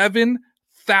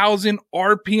 7,000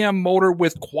 RPM motor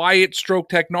with quiet stroke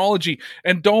technology.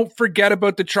 And don't forget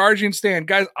about the charging stand.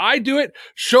 Guys, I do it.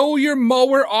 Show your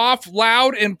mower off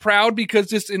loud and proud because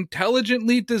this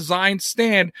intelligently designed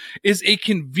stand is a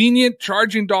convenient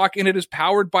charging dock and it is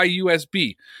powered by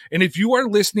USB. And if you are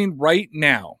listening right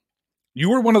now, you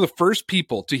are one of the first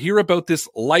people to hear about this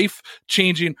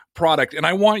life-changing product, and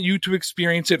I want you to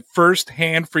experience it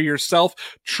firsthand for yourself.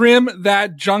 Trim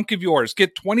that junk of yours.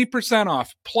 Get 20%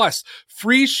 off plus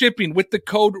free shipping with the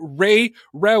code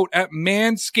RAYROUTE at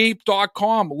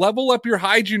manscaped.com. Level up your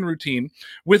hygiene routine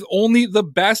with only the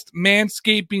best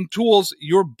manscaping tools.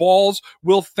 Your balls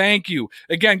will thank you.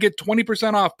 Again, get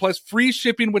 20% off plus free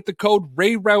shipping with the code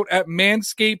RAYROUTE at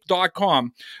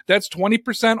manscaped.com. That's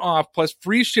 20% off plus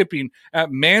free shipping at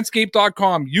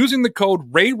manscaped.com using the code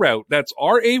RAYROUTE. That's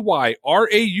RAYRAUTH.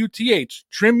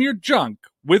 Trim your junk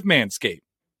with Manscaped.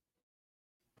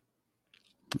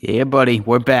 Yeah, buddy.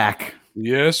 We're back.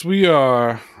 Yes, we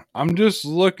are. I'm just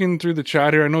looking through the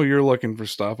chat here. I know you're looking for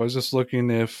stuff. I was just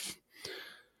looking if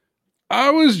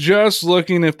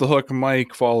the Hook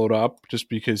Mike followed up just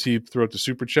because he threw out the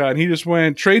super chat. And he just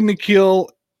went trade N'Keal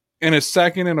in a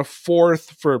second and a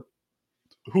fourth for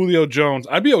Julio Jones.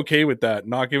 I'd be okay with that.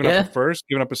 Not giving up a first,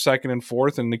 giving up a second and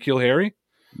fourth, and N'Keal Harry.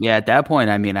 Yeah, at that point,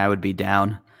 I mean, I would be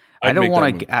down. I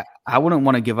wouldn't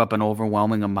want to give up an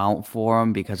overwhelming amount for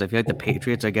him because I feel like the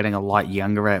Patriots are getting a lot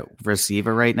younger at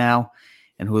receiver right now,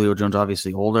 and Julio Jones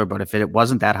obviously older. But if it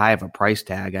wasn't that high of a price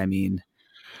tag, I mean,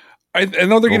 I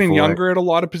know they're getting younger at a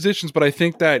lot of positions, but I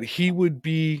think that he would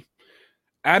be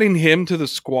adding him to the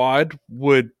squad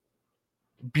would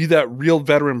be that real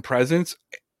veteran presence.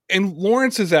 And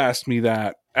Lawrence has asked me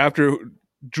that after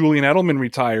Julian Edelman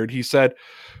retired. He said,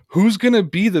 who's going to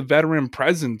be the veteran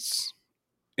presence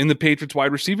in the Patriots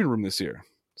wide receiving room this year?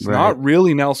 It's not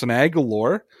really Nelson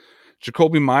Aguilar.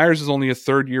 Jacoby Myers is only a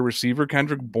third-year receiver.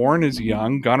 Kendrick Bourne is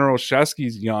young. Gunnar Olszewski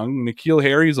is young. N'Keal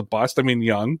Harry is a bust. I mean,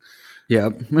 young.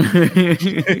 Yep.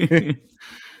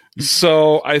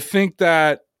 So I think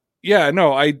that,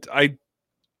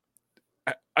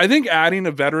 I I think adding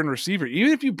a veteran receiver,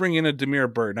 even if you bring in a Damiere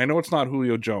Byrd, I know it's not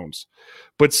Julio Jones,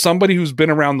 but somebody who's been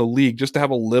around the league just to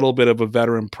have a little bit of a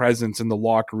veteran presence in the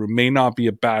locker room may not be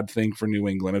a bad thing for New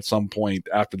England at some point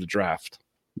after the draft.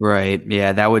 Right.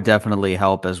 Yeah, that would definitely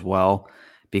help as well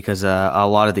because a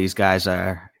lot of these guys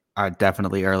are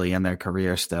definitely early in their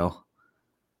career still.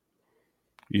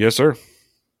 Yes, sir.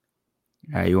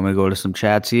 All right, you want me to go to some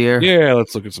chats here? Yeah,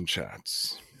 let's look at some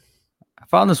chats. I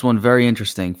found this one very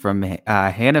interesting from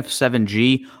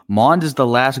Hanif7G. Mond is the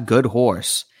last good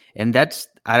horse. And that's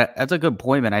a good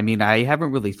point, man. I mean, I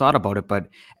haven't really thought about it, but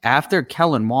after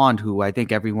Kellen Mond, who I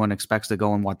think everyone expects to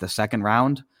go in, the second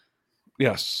round?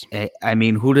 Yes. I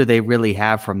mean, who do they really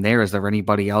have from there? Is there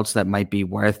anybody else that might be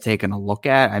worth taking a look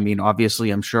at? I mean, obviously,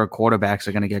 I'm sure quarterbacks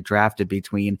are going to get drafted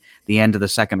between the end of the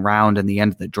second round and the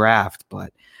end of the draft,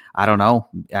 but I don't know.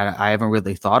 I haven't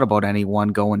really thought about anyone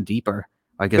going deeper.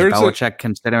 Like, is Belichick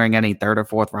considering any third or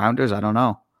fourth rounders? I don't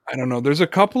know. There's a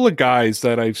couple of guys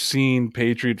that I've seen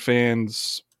Patriot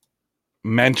fans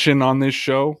mention on this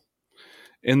show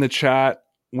in the chat.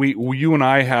 You and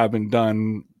I haven't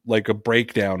done like a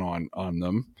breakdown on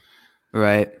them.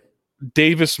 Right.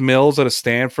 Davis Mills out of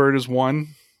Stanford is one,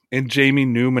 and Jamie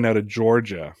Newman out of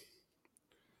Georgia.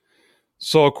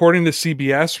 So according to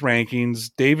CBS rankings,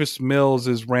 Davis Mills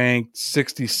is ranked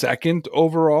 62nd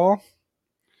overall.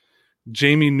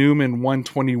 Jamie Newman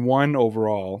 121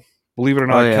 overall. Believe it or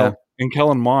not, and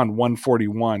Kellen Mond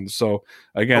 141. So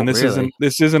again, this isn't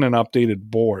an updated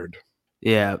board.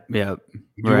 Yeah. Do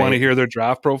you want to hear their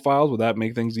draft profiles? Would that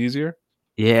make things easier?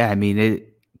 Yeah, I mean,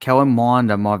 Kellen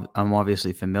Mond, I'm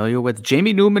obviously familiar with.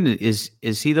 Jamie Newman, is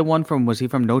he the one was he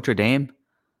from Notre Dame?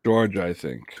 Georgia, I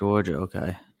think. Georgia,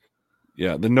 okay.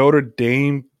 Yeah, the Notre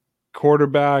Dame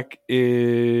quarterback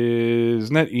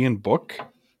isn't that Ian Book?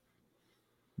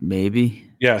 Maybe.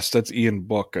 Yes, that's Ian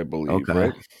Book, I believe,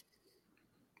 right?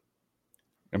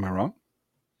 Am I wrong?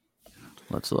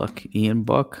 Let's look. Ian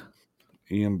Book.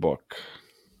 And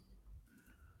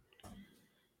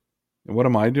what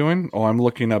am I doing? Oh, I'm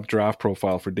looking up draft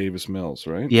profile for Davis Mills,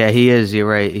 right? Yeah, he is. You're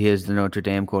right. He is the Notre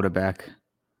Dame quarterback.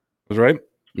 Was right?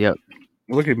 Yep.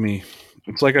 Look at me.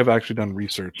 It's like I've actually done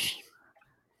research.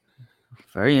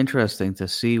 Very interesting to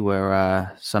see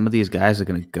where some of these guys are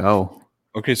going to go.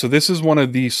 Okay, so this is one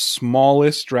of the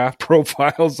smallest draft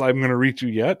profiles I'm going to read you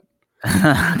yet.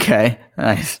 Okay,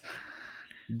 nice.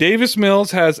 Davis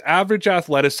Mills has average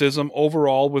athleticism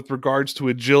overall with regards to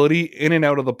agility in and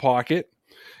out of the pocket.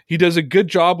 He does a good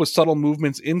job with subtle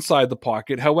movements inside the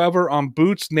pocket. However, on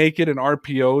boots, naked, and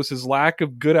RPOs, his lack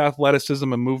of good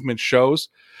athleticism and movement shows.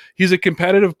 He's a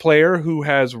competitive player who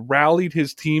has rallied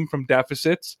his team from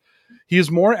deficits. He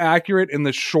is more accurate in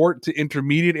the short to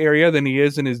intermediate area than he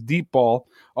is in his deep ball,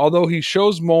 although he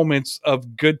shows moments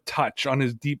of good touch on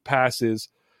his deep passes.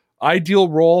 Ideal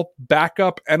role,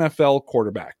 backup NFL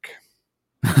quarterback.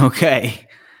 Okay.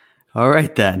 All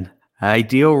right, then.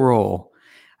 Ideal role.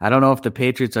 I don't know if the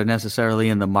Patriots are necessarily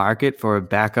in the market for a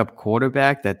backup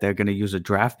quarterback that they're going to use a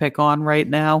draft pick on right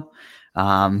now.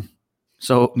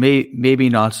 So maybe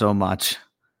not so much.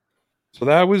 So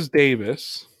that was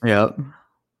Davis. Yep.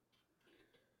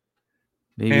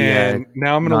 Maybe, and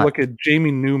now I'm going to look at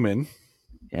Jamie Newman.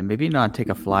 Yeah, maybe not take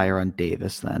a flyer on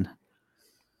Davis then.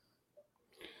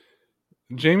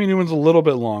 Jamie Newman's a little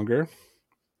bit longer.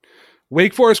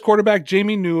 Wake Forest quarterback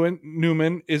Jamie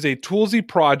Newman is a toolsy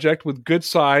project with good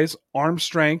size, arm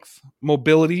strength,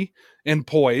 mobility, and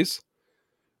poise.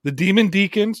 The Demon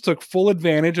Deacons took full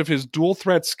advantage of his dual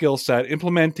threat skill set,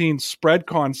 implementing spread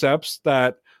concepts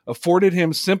that afforded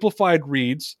him simplified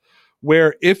reads,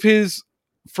 where if his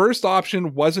first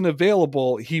option wasn't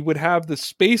available, he would have the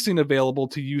spacing available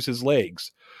to use his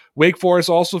legs. Wake Forest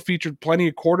also featured plenty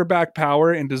of quarterback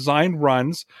power and designed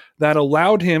runs that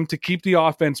allowed him to keep the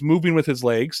offense moving with his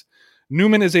legs.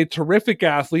 Newman is a terrific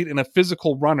athlete and a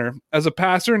physical runner. As a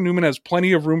passer, Newman has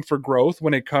plenty of room for growth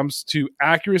when it comes to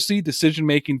accuracy,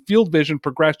 decision-making, field vision,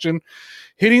 progression,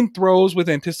 hitting throws with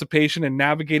anticipation, and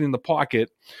navigating the pocket.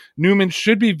 Newman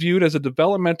should be viewed as a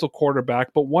developmental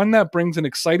quarterback, but one that brings an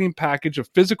exciting package of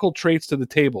physical traits to the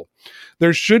table.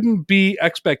 There shouldn't be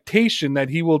expectation that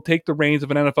he will take the reins of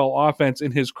an NFL offense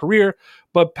in his career,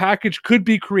 but package could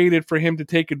be created for him to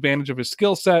take advantage of his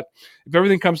skill set. If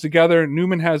everything comes together,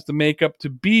 Newman has the makeup to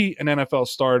be an NFL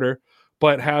starter,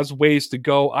 but has ways to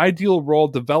go. Ideal role,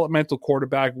 developmental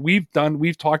quarterback. We've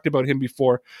talked about him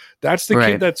before. That's the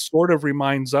kid that sort of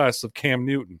reminds us of Cam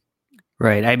Newton.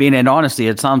 Right. I mean, and honestly,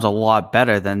 it sounds a lot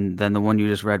better than the one you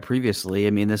just read previously.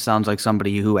 I mean, this sounds like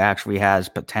somebody who actually has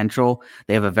potential.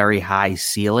 They have a very high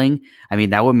ceiling. I mean,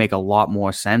 that would make a lot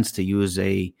more sense to use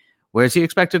where is he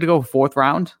expected to go? Fourth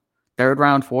round? third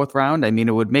round, fourth round. I mean,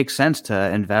 it would make sense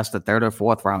to invest a third or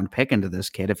fourth round pick into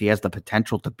this kid if he has the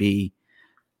potential to be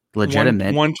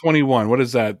legitimate. 121. What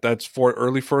is that? That's for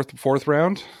early fourth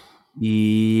round?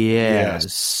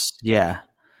 Yes. Yeah.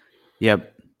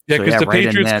 Yep. Yeah, because the right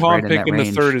Patriots comp pick in the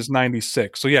range. third is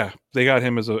 96. So yeah, they got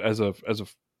him as a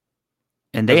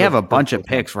and they have a bunch of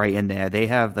picks right in there. They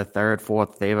have the third,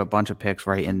 fourth. They have a bunch of picks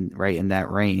right in that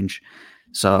range.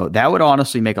 So that would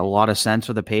honestly make a lot of sense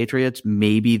for the Patriots.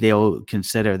 Maybe they'll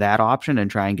consider that option and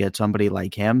try and get somebody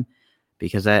like him,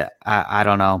 because I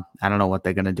don't know. I don't know what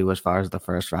they're going to do as far as the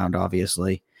first round,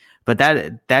 obviously. But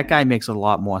that guy makes a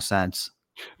lot more sense.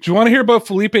 Do you want to hear about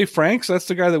Felipe Franks? That's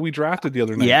the guy that we drafted the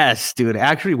other night. Yes, dude.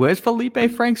 Actually, where's Felipe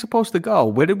Franks supposed to go?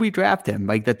 Where did we draft him?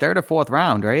 Like the third or fourth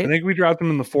round, right? I think we drafted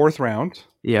him in the fourth round.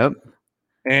 Yep.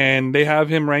 And they have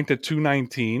him ranked at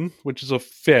 219, which is a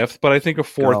fifth, but I think a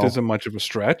fourth isn't much of a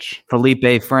stretch.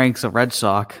 Felipe Franks, a Red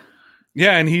Sox.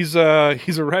 Yeah, and he's a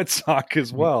Red Sox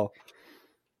as well.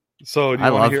 So I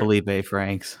love Felipe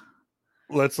Franks.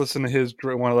 Let's listen to his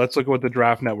one. Let's look at what the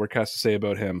Draft Network has to say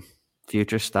about him.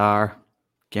 Future star,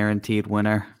 guaranteed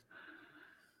winner.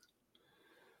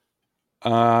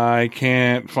 I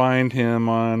can't find him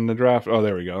on the draft. Oh,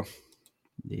 there we go.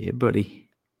 Yeah, buddy.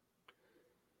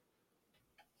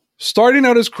 Starting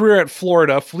out his career at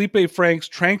Florida, Felipe Franks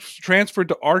transferred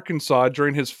to Arkansas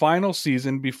during his final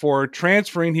season. Before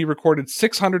transferring, he recorded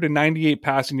 698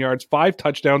 passing yards, 5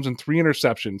 touchdowns, and 3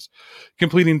 interceptions,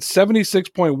 completing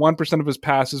 76.1% of his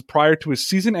passes prior to his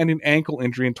season-ending ankle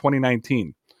injury in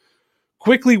 2019.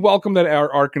 Quickly welcomed at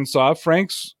Arkansas,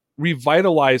 Franks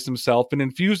revitalized himself and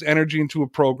infused energy into a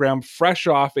program fresh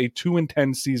off a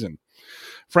 2-10 season.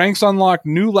 Franks unlocked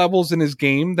new levels in his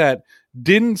game that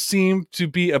didn't seem to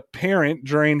be apparent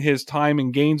during his time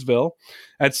in Gainesville.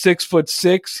 At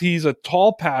 6'6", he's a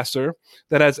tall passer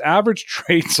that has average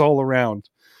traits all around.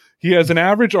 He has an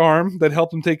average arm that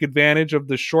helped him take advantage of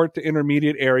the short to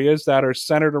intermediate areas that are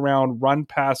centered around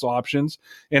run-pass options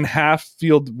and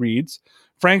half-field reads.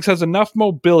 Franks has enough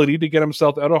mobility to get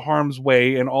himself out of harm's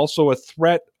way and also a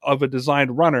threat of a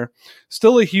designed runner.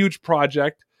 Still a huge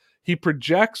project. He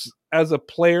projects as a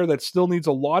player that still needs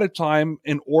a lot of time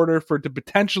in order for it to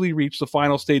potentially reach the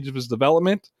final stage of his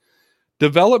development.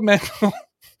 Developmental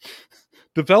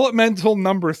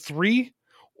number 3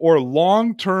 or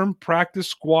long-term practice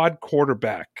squad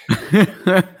quarterback.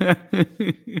 Damn,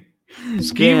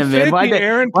 man. Why'd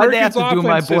they have to do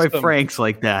my boy Franks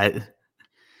like that?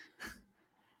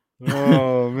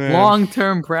 Oh, man.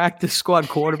 Long-term practice squad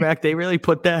quarterback. They really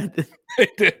put that? They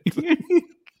did.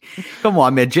 Come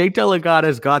on, man. Jake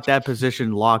Delegato's got that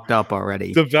position locked up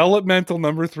already. Developmental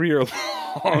number 3 or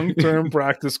long-term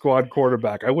practice squad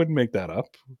quarterback. I wouldn't make that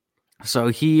up. So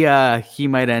he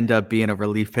might end up being a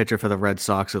relief pitcher for the Red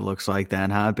Sox, it looks like then,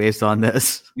 huh? Based on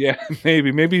this. Yeah,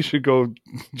 maybe. Maybe you should go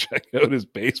check out his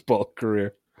baseball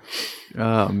career.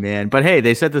 Oh, man. But hey,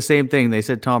 they said the same thing. They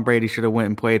said Tom Brady should have went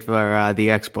and played for the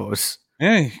Expos.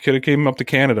 Yeah, he could have came up to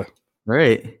Canada.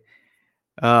 Right.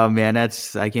 Oh, man, I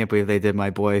can't believe they did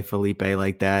my boy Felipe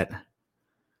like that.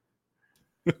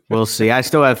 We'll see. I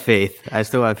still have faith.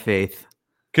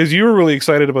 Because you were really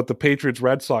excited about the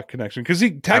Patriots-Red Sox connection. Because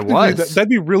technically, that'd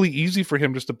be really easy for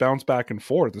him just to bounce back and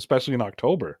forth, especially in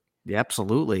October. Yeah,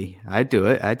 absolutely. I'd do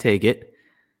it. I'd take it.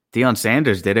 Deion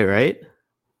Sanders did it, right?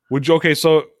 Would you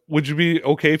be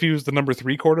okay if he was the number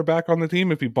 3 quarterback on the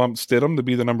team, if he bumped Stidham to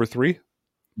be the number 3?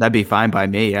 That'd be fine by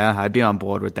me, yeah. I'd be on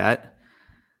board with that.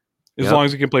 As long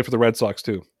as he can play for the Red Sox,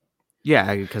 too.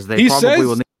 Yeah, because they probably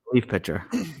will need a relief pitcher.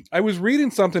 I was reading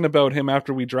something about him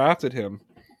after we drafted him,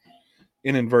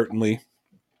 inadvertently.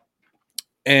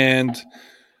 And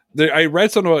I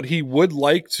read something about he would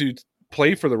like to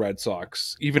play for the Red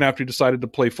Sox. Even after he decided to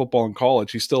play football in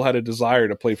college, he still had a desire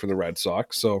to play for the Red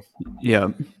Sox. So yeah,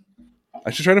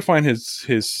 I should try to find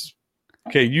his.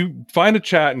 Okay, you find a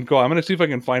chat and go. I'm going to see if I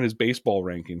can find his baseball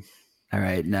ranking. All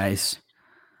right, nice.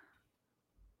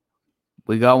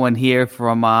 We got one here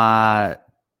from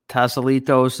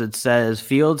Tasalitos. It says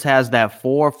Fields has that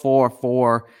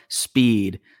 4.44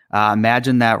 speed.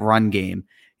 Imagine that run game.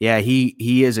 Yeah,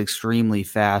 he is extremely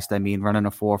fast. I mean, running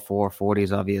a 4.4 40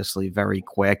 is obviously very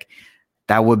quick.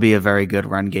 That would be a very good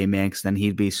run game, man, because then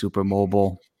he'd be super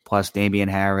mobile. Plus Damian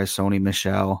Harris, Sony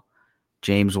Michel,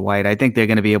 James White. I think they're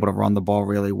going to be able to run the ball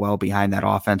really well behind that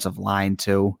offensive line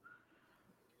too.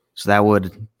 So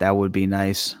that would be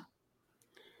nice.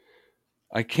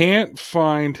 I can't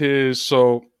find his.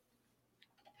 So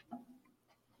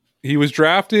he was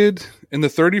drafted in the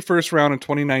 31st round in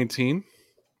 2019.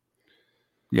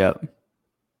 Yep.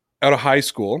 Out of high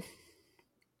school.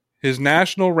 His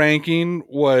national ranking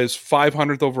was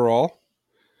 500th overall.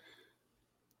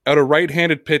 Out of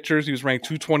right-handed pitchers, he was ranked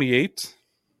 228.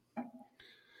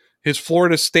 His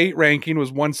Florida State ranking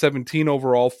was 117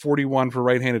 overall, 41 for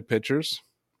right-handed pitchers.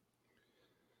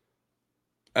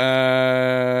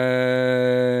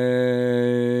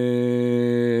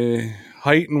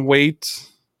 Height and weight,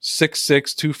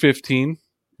 6'6", 215.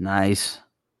 Nice.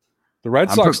 The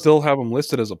Red Sox still have him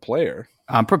listed as a player.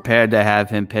 I'm prepared to have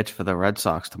him pitch for the Red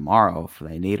Sox tomorrow if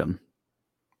they need him.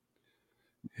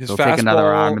 He'll take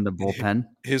another arm in the bullpen.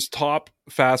 His top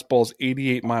fastball is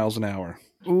 88 miles an hour.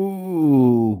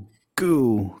 Ooh,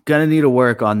 gonna need to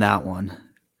work on that one.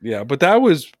 Yeah, but that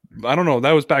was, I don't know,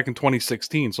 that was back in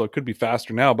 2016, so it could be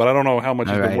faster now, but I don't know how much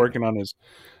he's been working on his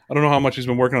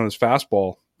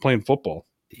fastball playing football.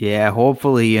 Yeah,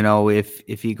 hopefully,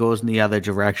 if he goes in the other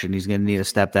direction, he's going to need to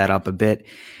step that up a bit.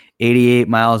 88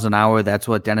 miles an hour, that's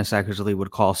what Dennis Eckersley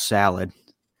would call salad.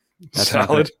 That's not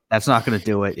going to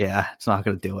do it. Yeah, it's not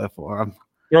going to do it for him.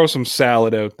 Throw some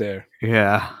salad out there.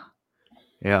 Yeah.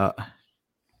 All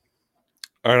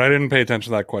right, I didn't pay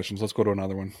attention to that question, so let's go to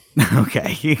another one.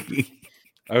 Okay.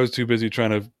 I was too busy trying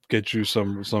to get you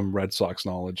some Red Sox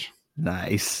knowledge.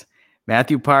 Nice.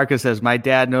 Matthew Parker says, my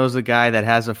dad knows a guy that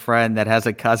has a friend that has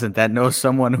a cousin that knows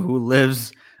someone who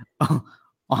lives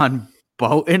on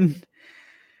Bowton.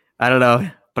 I don't know,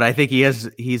 but I think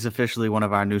he's officially one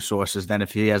of our new sources. Then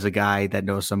if he has a guy that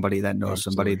knows somebody that knows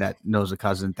somebody that knows a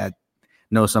cousin that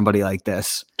knows somebody like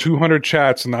this. 200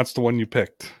 chats, and that's the one you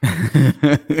picked.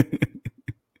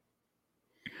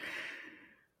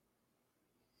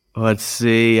 Let's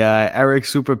see. Eric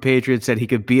Super Patriot said he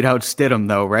could beat out Stidham,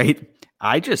 though, right?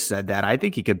 I just said that. I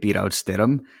think he could beat out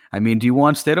Stidham. I mean, do you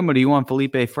want Stidham or do you want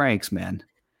Felipe Franks, man?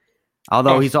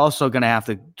 Although he's also going to have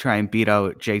to try and beat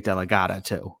out Jake Delegata,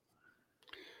 too.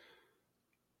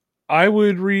 I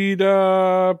would read.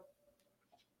 I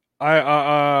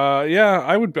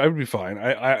would be fine.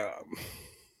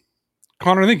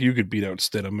 Connor, I think you could beat out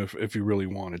Stidham if you really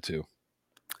wanted to.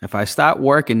 If I start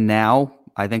working now,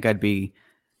 I think I'd be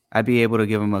able to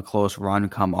give him a close run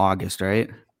come August, right?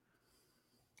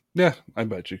 Yeah, I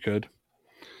bet you could.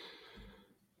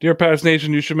 Dear Pats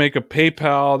Nation, you should make a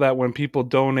PayPal that when people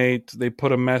donate, they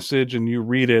put a message and you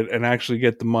read it and actually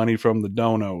get the money from the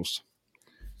donos.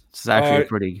 It's actually a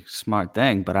pretty smart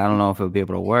thing, but I don't know if it'll be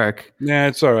able to work. Yeah,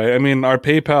 it's all right. I mean, our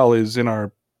PayPal is in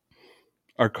our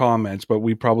comments, but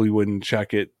we probably wouldn't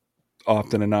check it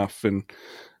often enough. And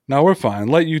no, we're fine.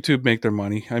 Let YouTube make their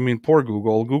money. I mean, poor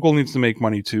Google. Google needs to make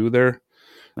money too. They're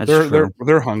hungry.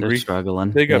 They're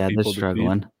struggling. They got people they're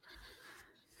struggling. To feed.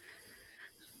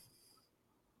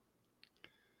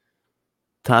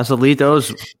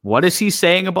 Tasalitos, what is he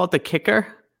saying about the kicker?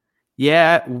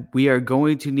 Yeah, we are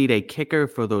going to need a kicker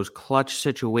for those clutch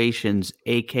situations,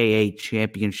 aka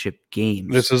championship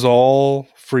games. This is all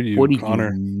for you,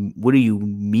 Connor. What do you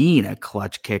mean a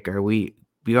clutch kicker? We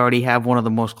already have one of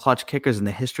the most clutch kickers in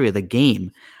the history of the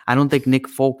game. I don't think Nick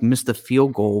Folk missed a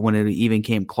field goal when it even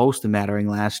came close to mattering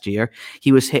last year.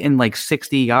 He was hitting like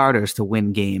 60-yarders to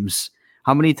win games.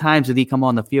 How many times did he come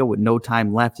on the field with no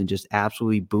time left and just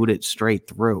absolutely boot it straight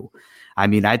through? I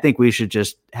mean, I think we should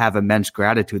just have immense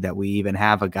gratitude that we even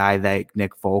have a guy like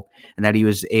Nick Folk and that he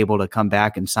was able to come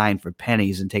back and sign for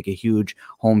pennies and take a huge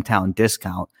hometown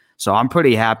discount. So I'm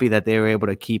pretty happy that they were able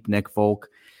to keep Nick Folk.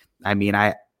 I mean,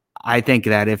 I think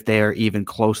that if they're even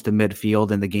close to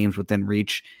midfield and the game's within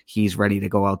reach, he's ready to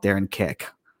go out there and kick.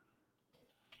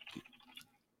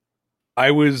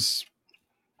 I was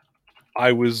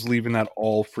leaving that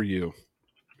all for you.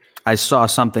 I saw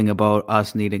something about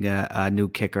us needing a new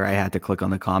kicker. I had to click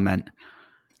on the comment.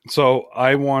 So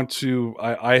I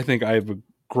think I have a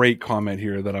great comment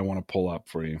here that I want to pull up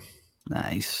for you.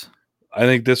 Nice. I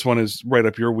think this one is right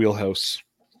up your wheelhouse.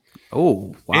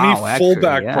 Oh, wow. Any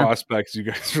fullback prospects you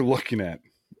guys are looking at?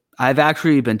 I've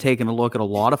actually been taking a look at a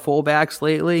lot of fullbacks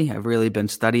lately. I've really been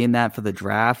studying that for the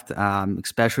draft,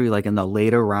 especially like in the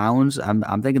later rounds.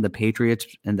 I'm thinking the Patriots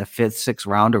in the 5th, 6th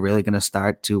round are really going to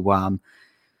start to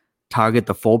target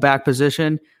the fullback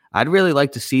position. I'd really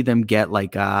like to see them get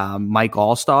like Mike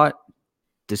Allstott.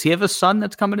 Does he have a son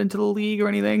that's coming into the league or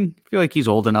anything? I feel like he's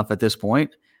old enough at this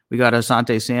point. We got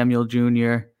Asante Samuel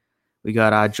Jr. We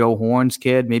got Joe Horn's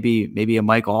kid, maybe a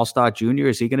Mike Allstott Jr.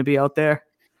 Is he going to be out there?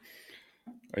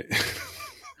 Right.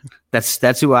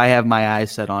 That's who I have my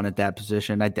eyes set on at that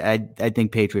position. I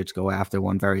think Patriots go after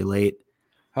one very late.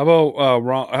 How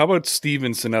about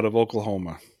Stevenson out of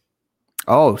Oklahoma?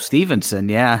 Oh, Stevenson,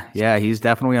 yeah, he's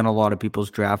definitely on a lot of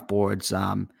people's draft boards.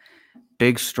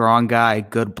 Big, strong guy,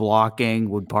 good blocking,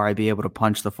 would probably be able to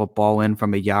punch the football in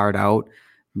from a yard out,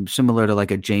 similar to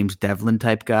like a James Devlin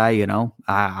type guy.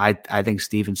 I think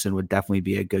Stevenson would definitely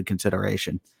be a good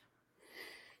consideration.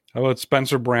 How about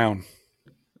Spencer Brown?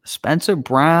 Spencer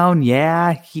Brown,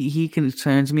 yeah, he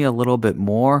concerns me a little bit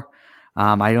more.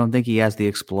 I don't think he has the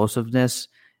explosiveness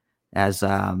as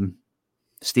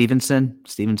Stevenson.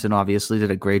 Stevenson obviously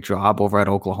did a great job over at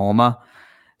Oklahoma.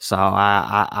 So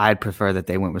I'd prefer that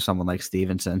they went with someone like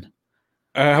Stevenson.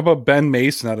 How about Ben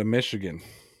Mason out of Michigan?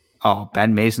 Oh,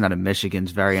 Ben Mason out of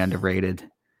Michigan's very underrated.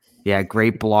 Yeah,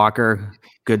 great blocker,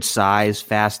 good size,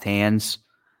 fast hands.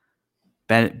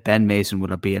 Ben Mason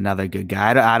would be another good guy.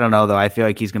 I don't know, though. I feel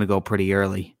like he's going to go pretty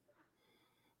early.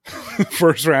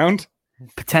 First round?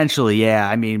 Potentially, yeah.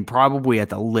 I mean, probably at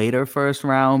the later first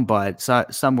round, but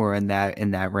somewhere in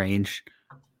that range.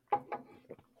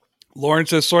 Lauren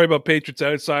says, sorry about Patriots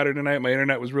Outsider tonight. My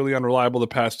internet was really unreliable the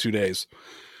past 2 days.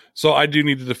 So I do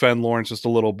need to defend Lawrence just a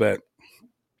little bit.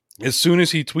 As soon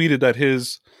as he tweeted that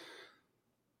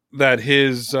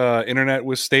his internet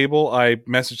was stable, I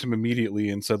messaged him immediately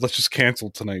and said, let's just cancel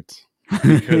tonight.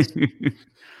 Because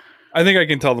I think I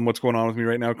can tell them what's going on with me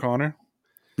right now, Connor.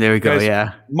 There we go, Guys,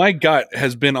 yeah. My gut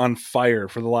has been on fire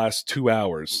for the last 2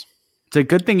 hours. It's a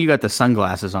good thing you got the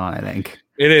sunglasses on, I think.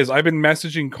 It is. I've been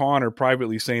messaging Connor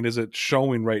privately saying, is it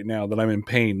showing right now that I'm in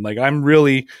pain? Like, I'm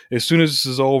really, as soon as this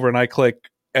is over and I click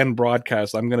end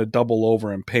broadcast, I'm going to double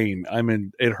over in pain.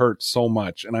 It hurts so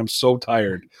much and I'm so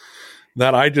tired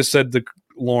that I just said to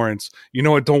Lawrence, you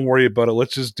know what, don't worry about it.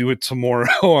 Let's just do it tomorrow.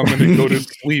 I'm going to go to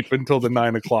sleep until the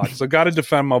 9 o'clock. So I got to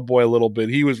defend my boy a little bit.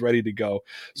 He was ready to go.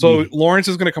 So Lawrence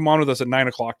is going to come on with us at 9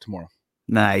 o'clock tomorrow.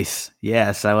 Nice.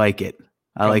 Yes, I like it.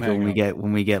 I like it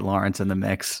when we get Lawrence in the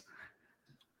mix.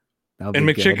 And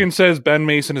McChicken says Ben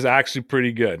Mason is actually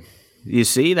pretty good. You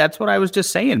see, that's what I was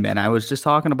just saying, man. I was just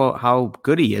talking about how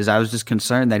good he is. I was just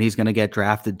concerned that he's going to get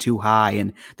drafted too high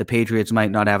and the Patriots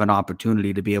might not have an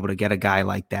opportunity to be able to get a guy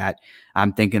like that.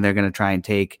 I'm thinking they're going to try and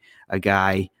take a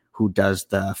guy who does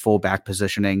the fullback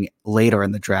positioning later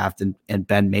in the draft, and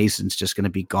Ben Mason's just going to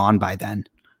be gone by then.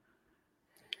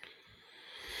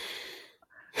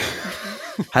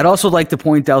 I'd also like to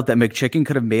point out that McChicken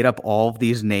could have made up all of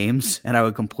these names, and I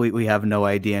would completely have no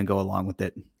idea and go along with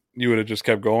it. You would have just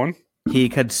kept going? He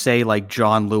could say like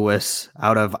John Lewis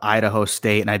out of Idaho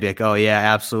State, and I'd be like, oh, yeah,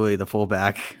 absolutely, the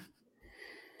fullback.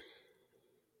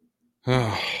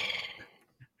 It's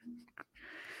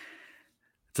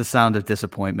a sound of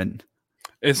disappointment.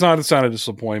 It's not a sound of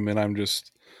disappointment.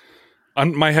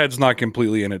 My head's not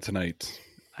completely in it tonight.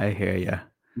 I hear you.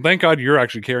 Thank God you're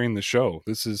actually carrying the show.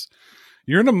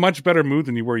 You're in a much better mood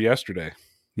than you were yesterday.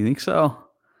 You think so?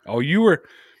 Oh, you were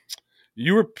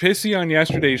pissy on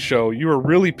yesterday's show. You were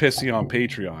really pissy on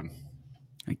Patreon.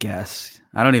 I guess.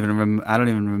 I don't even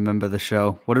remember the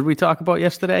show. What did we talk about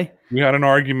yesterday? We had an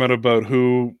argument about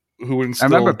who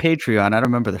instilled. I remember Patreon. I don't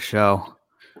remember the show.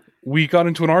 We got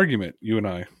into an argument, you and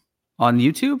I. On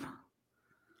YouTube?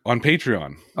 On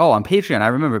Patreon. Oh, on Patreon. I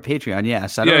remember Patreon,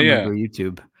 yes. I don't remember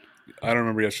YouTube. I don't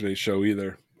remember yesterday's show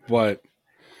either. But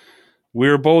we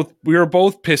were both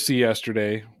pissy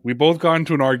yesterday. We both got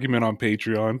into an argument on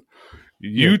Patreon.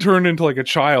 You turned into like a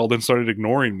child and started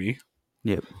ignoring me.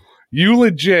 Yep. You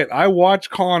legit, I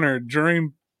watched Connor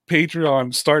during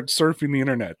Patreon start surfing the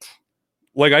internet.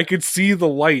 Like I could see the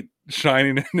light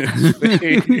shining in his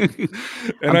face.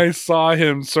 And I saw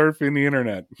him surfing the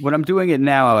internet. When I'm doing it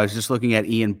now, I was just looking at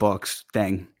Ian Book's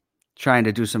thing, trying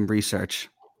to do some research.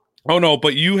 Oh no,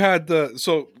 but you had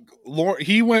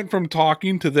he went from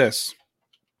talking to this.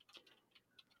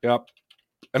 Yep.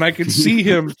 And I could see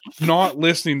him not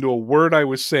listening to a word I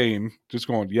was saying, just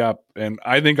going, yep. And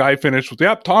I think I finished with,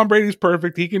 yep, Tom Brady's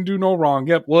perfect. He can do no wrong.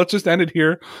 Yep. Well, let's just end it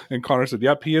here. And Connor said,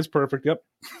 yep, he is perfect. Yep.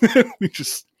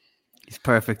 He's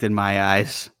perfect in my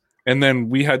eyes. And then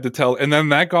we had to tell, and then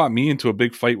that got me into a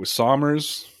big fight with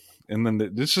Sommers. And then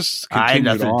this just continued I had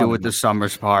nothing on. to do with the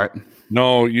Sommers part.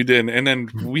 No, you didn't. And then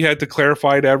we had to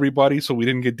clarify to everybody so we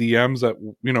didn't get DMs that,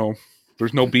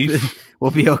 there's no beef.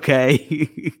 We'll be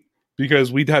okay.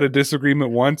 Because we'd had a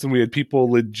disagreement once and we had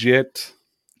people legit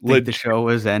the show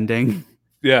was ending.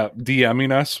 Yeah,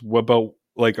 DMing us about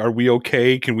like, are we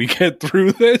okay? Can we get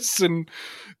through this? And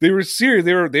they were serious.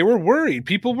 They were worried.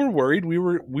 People were worried. We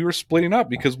were splitting up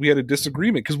because we had a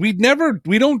disagreement. Because we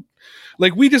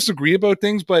disagree about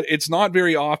things, but it's not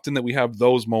very often that we have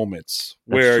those moments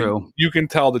where you can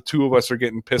tell the two of us are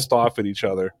getting pissed off at each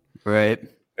other. Right.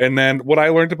 And then what I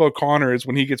learned about Connor is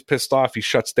when he gets pissed off, he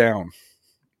shuts down.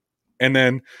 And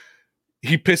then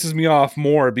he pisses me off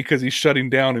more because he's shutting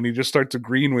down and he just starts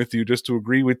agreeing with you just to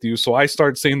agree with you. So I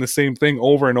start saying the same thing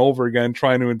over and over again,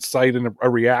 trying to incite a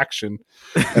reaction.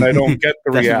 And I don't get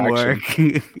the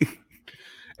reaction.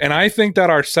 And I think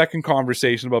that our second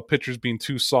conversation about pitchers being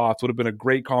too soft would have been a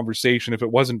great conversation if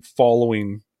it wasn't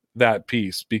following that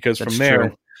piece. Because from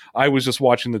there, I was just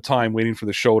watching the time, waiting for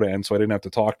the show to end, so I didn't have to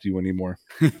talk to you anymore.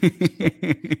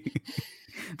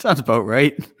 Sounds about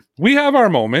right. We have our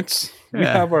moments.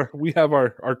 Yeah. We have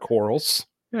our quarrels.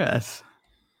 Yes.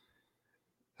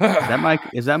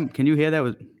 Can you hear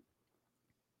that?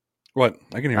 What?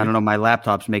 I can hear I you. don't know. My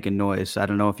laptop's making noise. I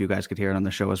don't know if you guys could hear it on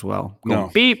the show as well. No.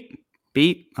 Beep,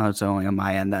 beep. Oh, it's only on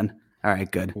my end then. All right,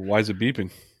 good. Why is it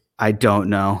beeping? I don't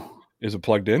know. Is it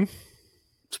plugged in?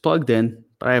 It's plugged in,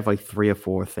 but I have like 3 or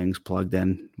 4 things plugged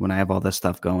in when I have all this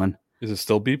stuff going. Is it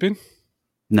still beeping?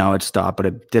 No, it stopped, but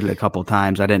it did it a couple of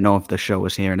times. I didn't know if the show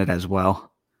was hearing it as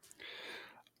well.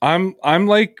 I'm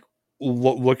like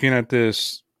looking at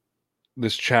this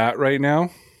chat right now.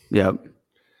 Yep.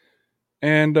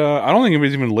 And I don't think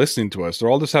anybody's even listening to us. They're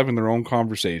all just having their own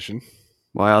conversation.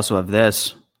 Well, I also have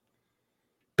this.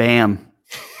 Bam.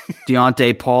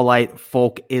 Deontay Paulite,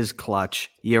 Folk is clutch.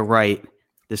 You're right.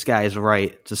 This guy is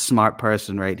right. It's a smart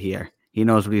person right here. He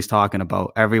knows what he's talking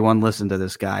about. Everyone listen to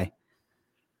this guy.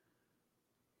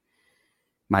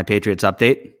 My Patriots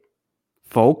update.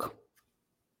 Folk.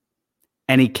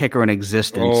 Any kicker in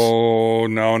existence. Oh,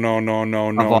 no.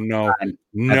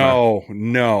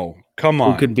 Come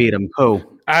on. Who could beat him?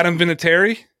 Who? Adam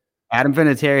Vinatieri? Adam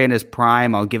Vinatieri in his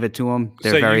prime. I'll give it to him.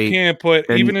 So you can't put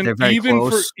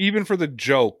close. even for the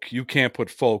joke, you can't put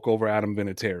Folk over Adam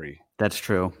Vinatieri. That's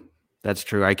true.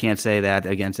 I can't say that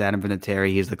against Adam Vinatieri.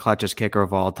 He's the clutchest kicker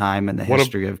of all time in the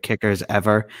history of kickers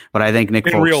ever. But I think Nick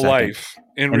Folk's in real second. life.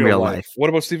 In real life. What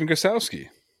about Steven Gostowski?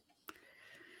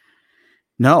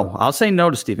 No, I'll say no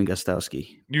to Steven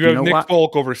Gostowski. You have Nick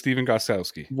Folk over Steven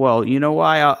Gostowski. Well, you know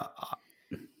why?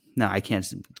 No, I can't.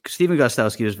 Steven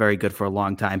Gostowski was very good for a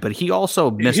long time, but he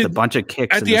also missed a bunch of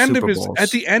kicks at the end of his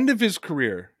at the end of his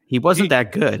career. He wasn't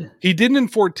that good. He didn't in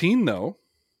 14 though.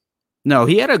 No,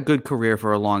 he had a good career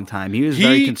for a long time. He was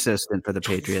very consistent for the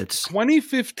Patriots.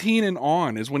 2015 and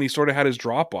on is when he sort of had his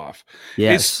drop off.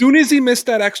 Yes. As soon as he missed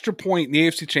that extra point in the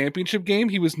AFC Championship game,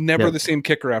 he was never the same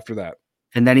kicker after that.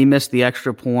 And then he missed the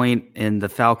extra point in the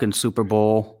Falcons Super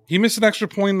Bowl. He missed an extra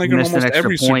point in almost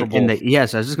every Super Bowl.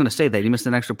 Yes, I was just going to say that. He missed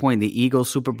an extra point in the Eagles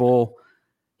Super Bowl.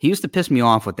 He used to piss me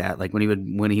off with that, like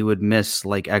when he would miss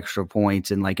like extra points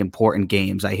in like important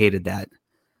games. I hated that.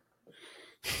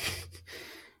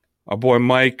 Our boy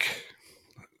Mike,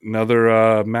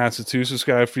 another Massachusetts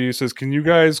guy for you, says, "Can you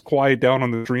guys quiet down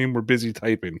on the stream? We're busy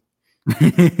typing."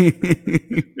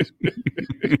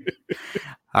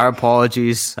 Our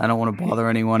apologies. I don't want to bother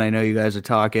anyone. I know you guys are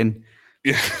talking.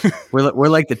 Yeah. We're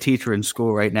like the teacher in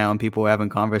school right now, and people are having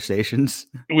conversations.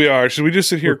 We are. Should we just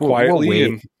sit here quietly?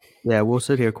 We'll yeah, we'll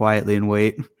sit here quietly and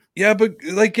wait. Yeah, but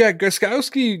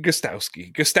Gostowski.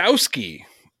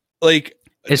 Like,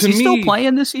 is he still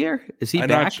playing this year? Is he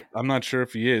back? I'm not sure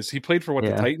if he is. He played for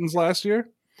the Titans last year?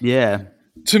 Yeah.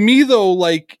 To me, though,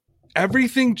 like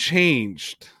everything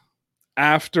changed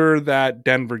after that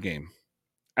Denver game.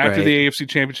 After the AFC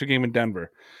Championship game in Denver,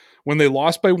 when they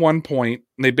lost by 1 point,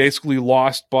 and they basically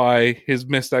lost by his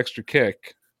missed extra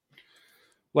kick.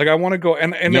 Like, I want to go,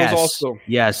 and there was also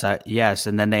yes,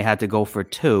 and then they had to go for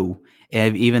 2.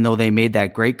 And even though they made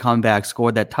that great comeback,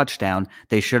 scored that touchdown,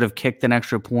 they should have kicked an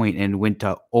extra point and went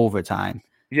to overtime.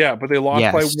 Yeah, but they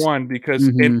lost by 1 because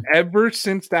ever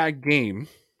since that game.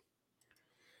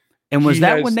 And was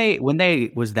that when they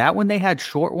had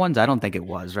short ones? I don't think it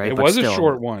was, right? It was a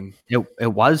short one.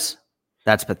 It was?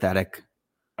 That's pathetic.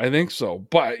 I think so.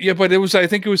 But it was, I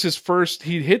think it was his first,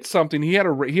 he hit something. He had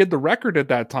the record at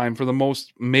that time for the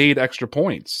most made extra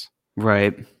points.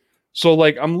 Right. So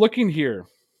like I'm looking here.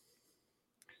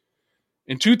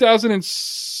 From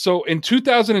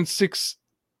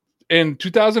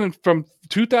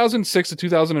 2006 to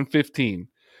 2015,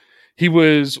 he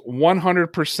was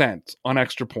 100% on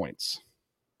extra points.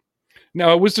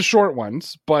 Now, it was the short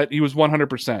ones, but he was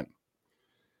 100%.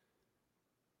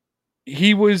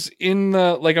 He was in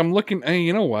the, like, I'm looking, hey,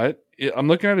 you know what? I'm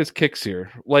looking at his kicks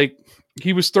here. Like,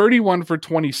 he was 31 for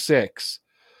 26.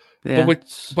 Yeah,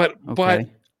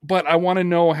 but I want to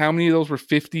know how many of those were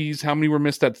 50s, how many were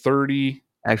missed at 30.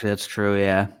 Actually, that's true,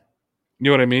 yeah. You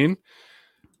know what I mean?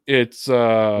 It's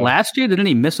last year, didn't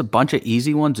he miss a bunch of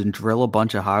easy ones and drill a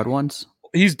bunch of hard ones?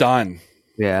 He's done.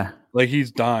 Yeah. Like,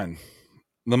 he's done.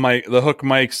 The hook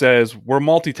Mike says, we're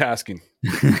multitasking.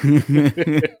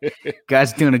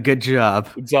 Guy's doing a good job.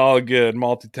 It's all good.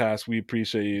 Multitask. We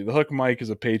appreciate you. The hook Mike is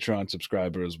a Patreon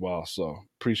subscriber as well, so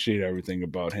appreciate everything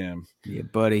about him. Yeah,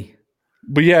 buddy.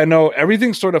 But yeah, no,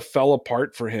 everything sort of fell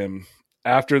apart for him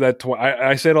after that.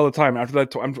 I say it all the time. After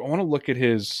that, I want to look at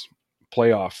his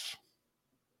playoff.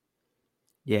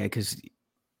 Yeah, because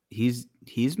he's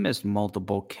missed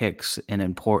multiple kicks in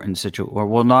important situations, or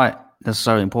well, not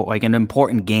necessarily important, like in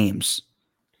important games.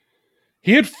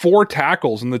 He had 4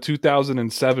 tackles in the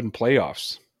 2007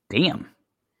 playoffs. Damn.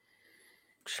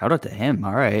 Shout out to him.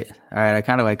 All right. I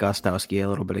kind of like Gostowski a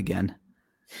little bit again.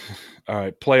 All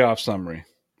right. Playoff summary.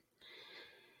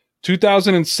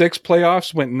 2006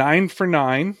 playoffs went 9 for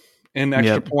 9 in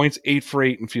extra points, 8 for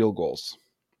 8 in field goals.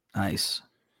 Nice.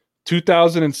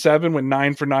 2007 went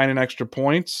 9 for 9 in extra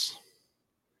points,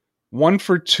 1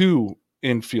 for 2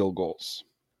 in field goals.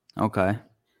 Okay.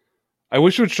 I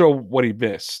wish it would show what he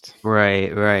missed.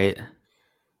 Right.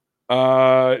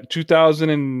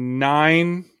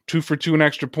 2009, 2 for 2 in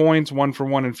extra points, 1 for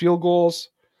 1 in field goals.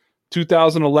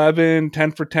 2011,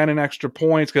 10 for 10 in extra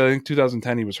points, because I think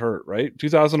 2010 he was hurt, right?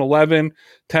 2011,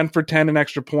 10 for 10 in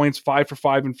extra points, 5 for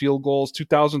 5 in field goals.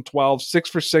 2012, 6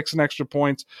 for 6 in extra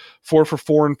points, 4 for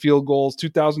 4 in field goals.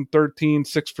 2013,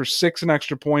 6 for 6 in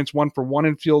extra points, 1 for 1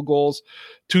 in field goals.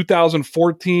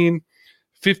 2014,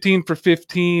 15 for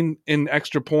 15 in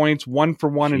extra points, 1 for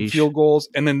 1 in field goals.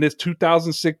 And then this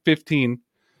 2016-15,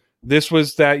 this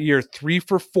was that year, 3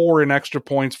 for 4 in extra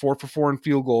points, 4 for 4 in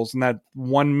field goals, and that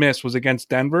one miss was against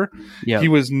Denver. Yep. He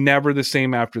was never the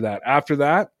same after that. After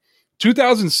that,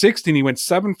 2016, he went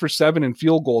 7 for 7 in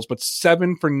field goals, but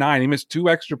 7 for 9. He missed 2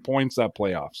 extra points that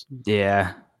playoffs.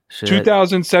 Yeah. Shit.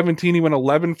 2017, he went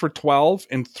 11 for 12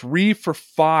 and 3 for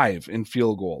 5 in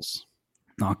field goals.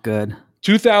 Not good.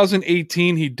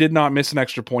 2018, he did not miss an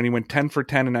extra point. He went 10 for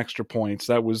 10 in extra points.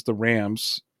 That was the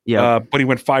Rams. Yeah, but he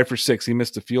went 5 for 6. He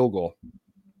missed a field goal.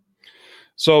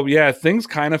 So yeah, things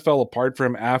kind of fell apart for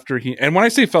him after and when I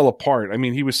say fell apart, I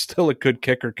mean, he was still a good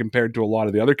kicker compared to a lot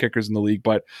of the other kickers in the league,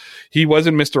 but he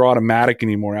wasn't Mr. Automatic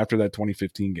anymore after that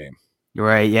 2015 game.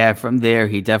 Right. Yeah. From there,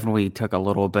 he definitely took a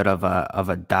little bit of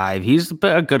a dive. He's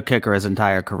a good kicker his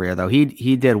entire career, though.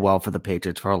 He did well for the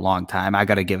Patriots for a long time. I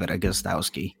got to give it a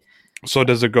Gostowski. So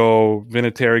does it go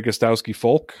Vinatieri, Gostowski,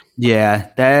 Folk? Yeah,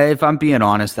 if I'm being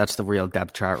honest, that's the real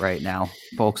depth chart right now.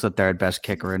 Folk's the third best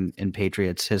kicker in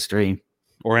Patriots history.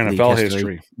 Or NFL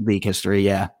history. League history,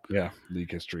 yeah. Yeah,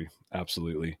 league history.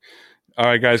 Absolutely. All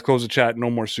right, guys, close the chat. No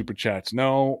more super chats.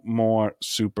 No more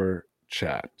super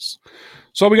chats.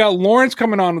 So we got Lawrence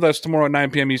coming on with us tomorrow at 9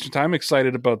 p.m. Eastern time.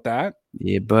 Excited about that.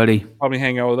 Yeah, buddy. Probably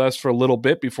hang out with us for a little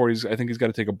bit before I think he's got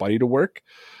to take a buddy to work.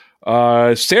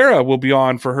 Sarah will be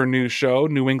on for her new show,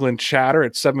 New England Chatter,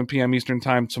 at 7 p.m. Eastern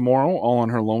time tomorrow, all on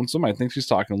her lonesome. I think she's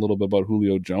talking a little bit about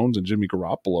Julio Jones and Jimmy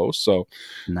Garoppolo, so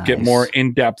Get more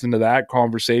in-depth into that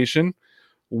conversation.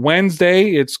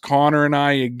 Wednesday, it's Connor and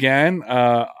I again.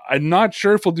 I'm not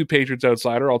sure if we'll do Patriots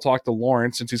Outsider. I'll talk to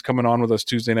Lawrence since he's coming on with us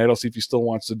Tuesday night. I'll see if he still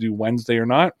wants to do Wednesday or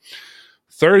not.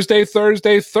 Thursday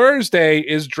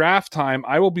is draft time.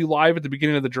 I will be live at the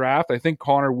beginning of the draft. I think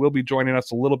Connor will be joining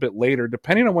us a little bit later,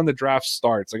 depending on when the draft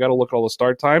starts. I got to look at all the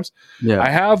start times. Yeah. I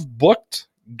have booked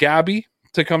Gabby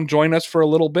to come join us for a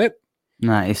little bit.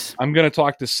 Nice. I'm going to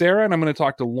talk to Sarah and I'm going to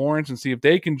talk to Lawrence and see if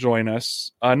they can join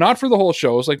us. Not for the whole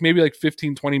show. It's maybe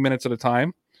 15, 20 minutes at a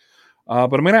time.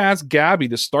 But I'm going to ask Gabby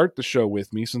to start the show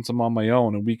with me since I'm on my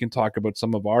own, and we can talk about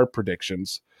some of our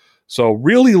predictions. So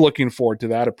really looking forward to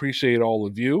that. Appreciate all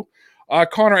of you.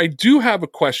 Connor, I do have a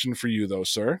question for you, though,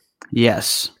 sir.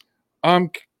 Yes. Are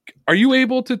you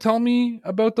able to tell me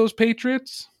about those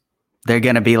Patriots? They're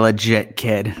going to be legit,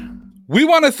 kid. We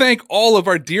want to thank all of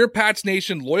our Dear Pats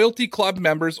Nation Loyalty Club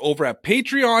members over at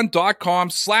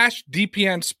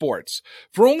patreon.com/DPN Sports.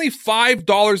 For only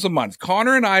 $5 a month,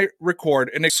 Connor and I record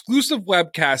an exclusive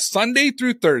webcast Sunday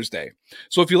through Thursday.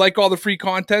 So if you like all the free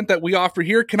content that we offer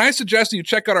here, can I suggest that you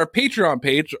check out our Patreon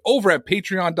page over at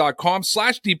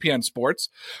patreon.com/DPN Sports.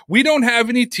 We don't have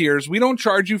any tiers. We don't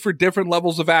charge you for different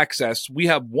levels of access. We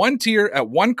have one tier at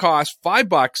one cost,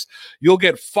 $5. You'll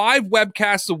get 5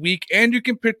 webcasts a week, and you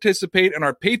can participate in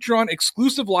our Patreon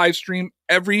exclusive live stream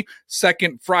every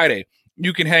second Friday.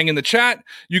 You can hang in the chat.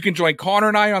 You can join Connor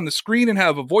and I on the screen and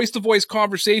have a voice-to-voice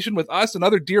conversation with us and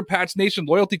other Dear Pats Nation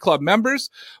Loyalty Club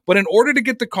members. But in order to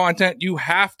get the content, you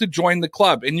have to join the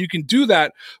club. And you can do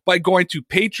that by going to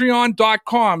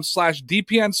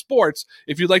patreon.com/DPN Sports.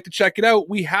 If you'd like to check it out,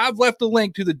 we have left a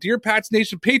link to the Dear Pats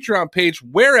Nation Patreon page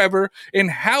wherever and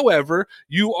however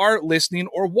you are listening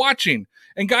or watching.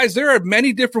 And guys, there are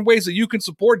many different ways that you can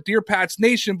support Dear Pats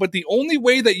Nation, but the only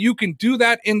way that you can do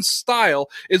that in style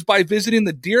is by visiting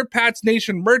the Dear Pats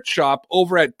Nation merch shop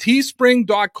over at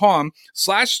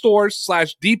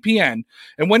teespring.com/stores/DPN.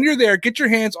 And when you're there, get your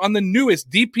hands on the newest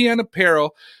DPN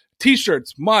apparel,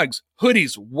 t-shirts, mugs,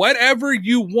 hoodies, whatever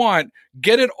you want.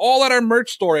 Get it all at our merch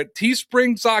store at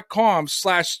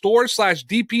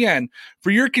teespring.com/store/DPN. For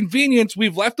your convenience,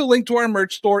 we've left a link to our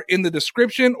merch store in the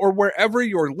description or wherever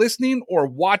you're listening or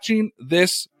watching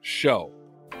this show.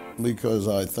 Because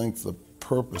I think the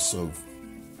purpose of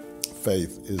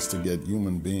faith is to get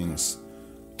human beings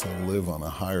to live on a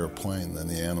higher plane than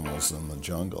the animals in the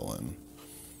jungle, and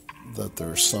that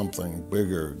there's something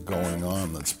bigger going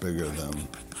on that's bigger than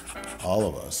all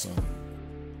of us.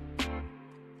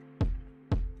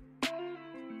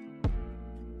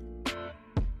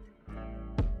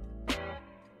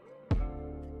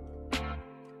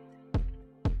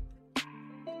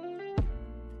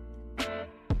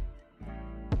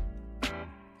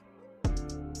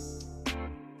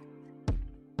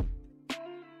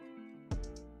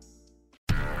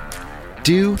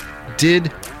 Do,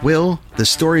 Did, Will, the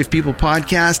Story of People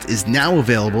podcast is now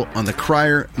available on the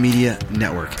Crier Media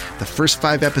Network. The first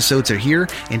 5 episodes are here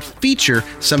and feature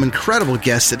some incredible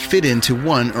guests that fit into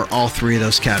one or all 3 of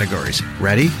those categories.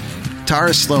 Ready?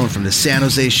 Tara Sloan from the San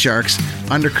Jose Sharks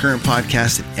Undercurrent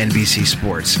podcast at NBC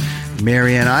Sports.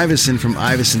 Marianne Iveson from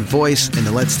Iveson Voice and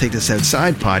the Let's Take This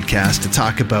Outside podcast to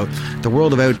talk about the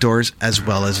world of outdoors as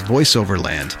well as voiceover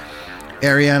land.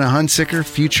 Ariana Hunsicker,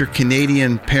 future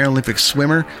Canadian Paralympic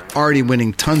swimmer, already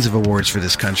winning tons of awards for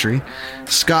this country.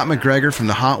 Scott McGregor from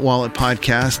the Hot Wallet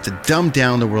podcast to dumb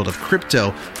down the world of crypto,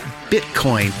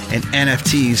 Bitcoin, and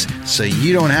NFTs so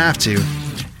you don't have to.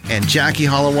 And Jackie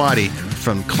Holowati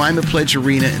from Climate Pledge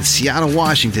Arena in Seattle,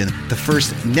 Washington, the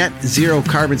first net zero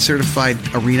carbon certified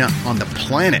arena on the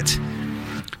planet.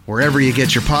 Wherever you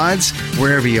get your pods,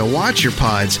 wherever you watch your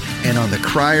pods, and on the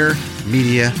Crier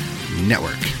Media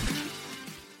Network.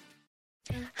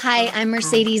 Hi, I'm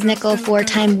Mercedes Nichol,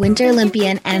 4-time Winter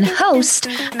Olympian and host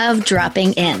of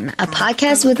Dropping In, a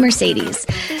podcast with Mercedes.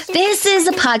 This is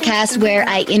a podcast where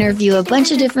I interview a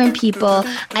bunch of different people.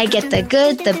 I get the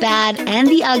good, the bad, and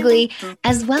the ugly,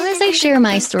 as well as I share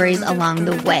my stories along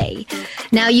the way.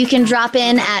 Now you can drop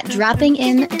in at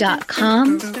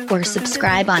droppingin.com or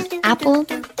subscribe on Apple,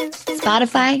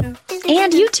 Spotify,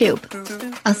 and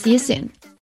YouTube. I'll see you soon.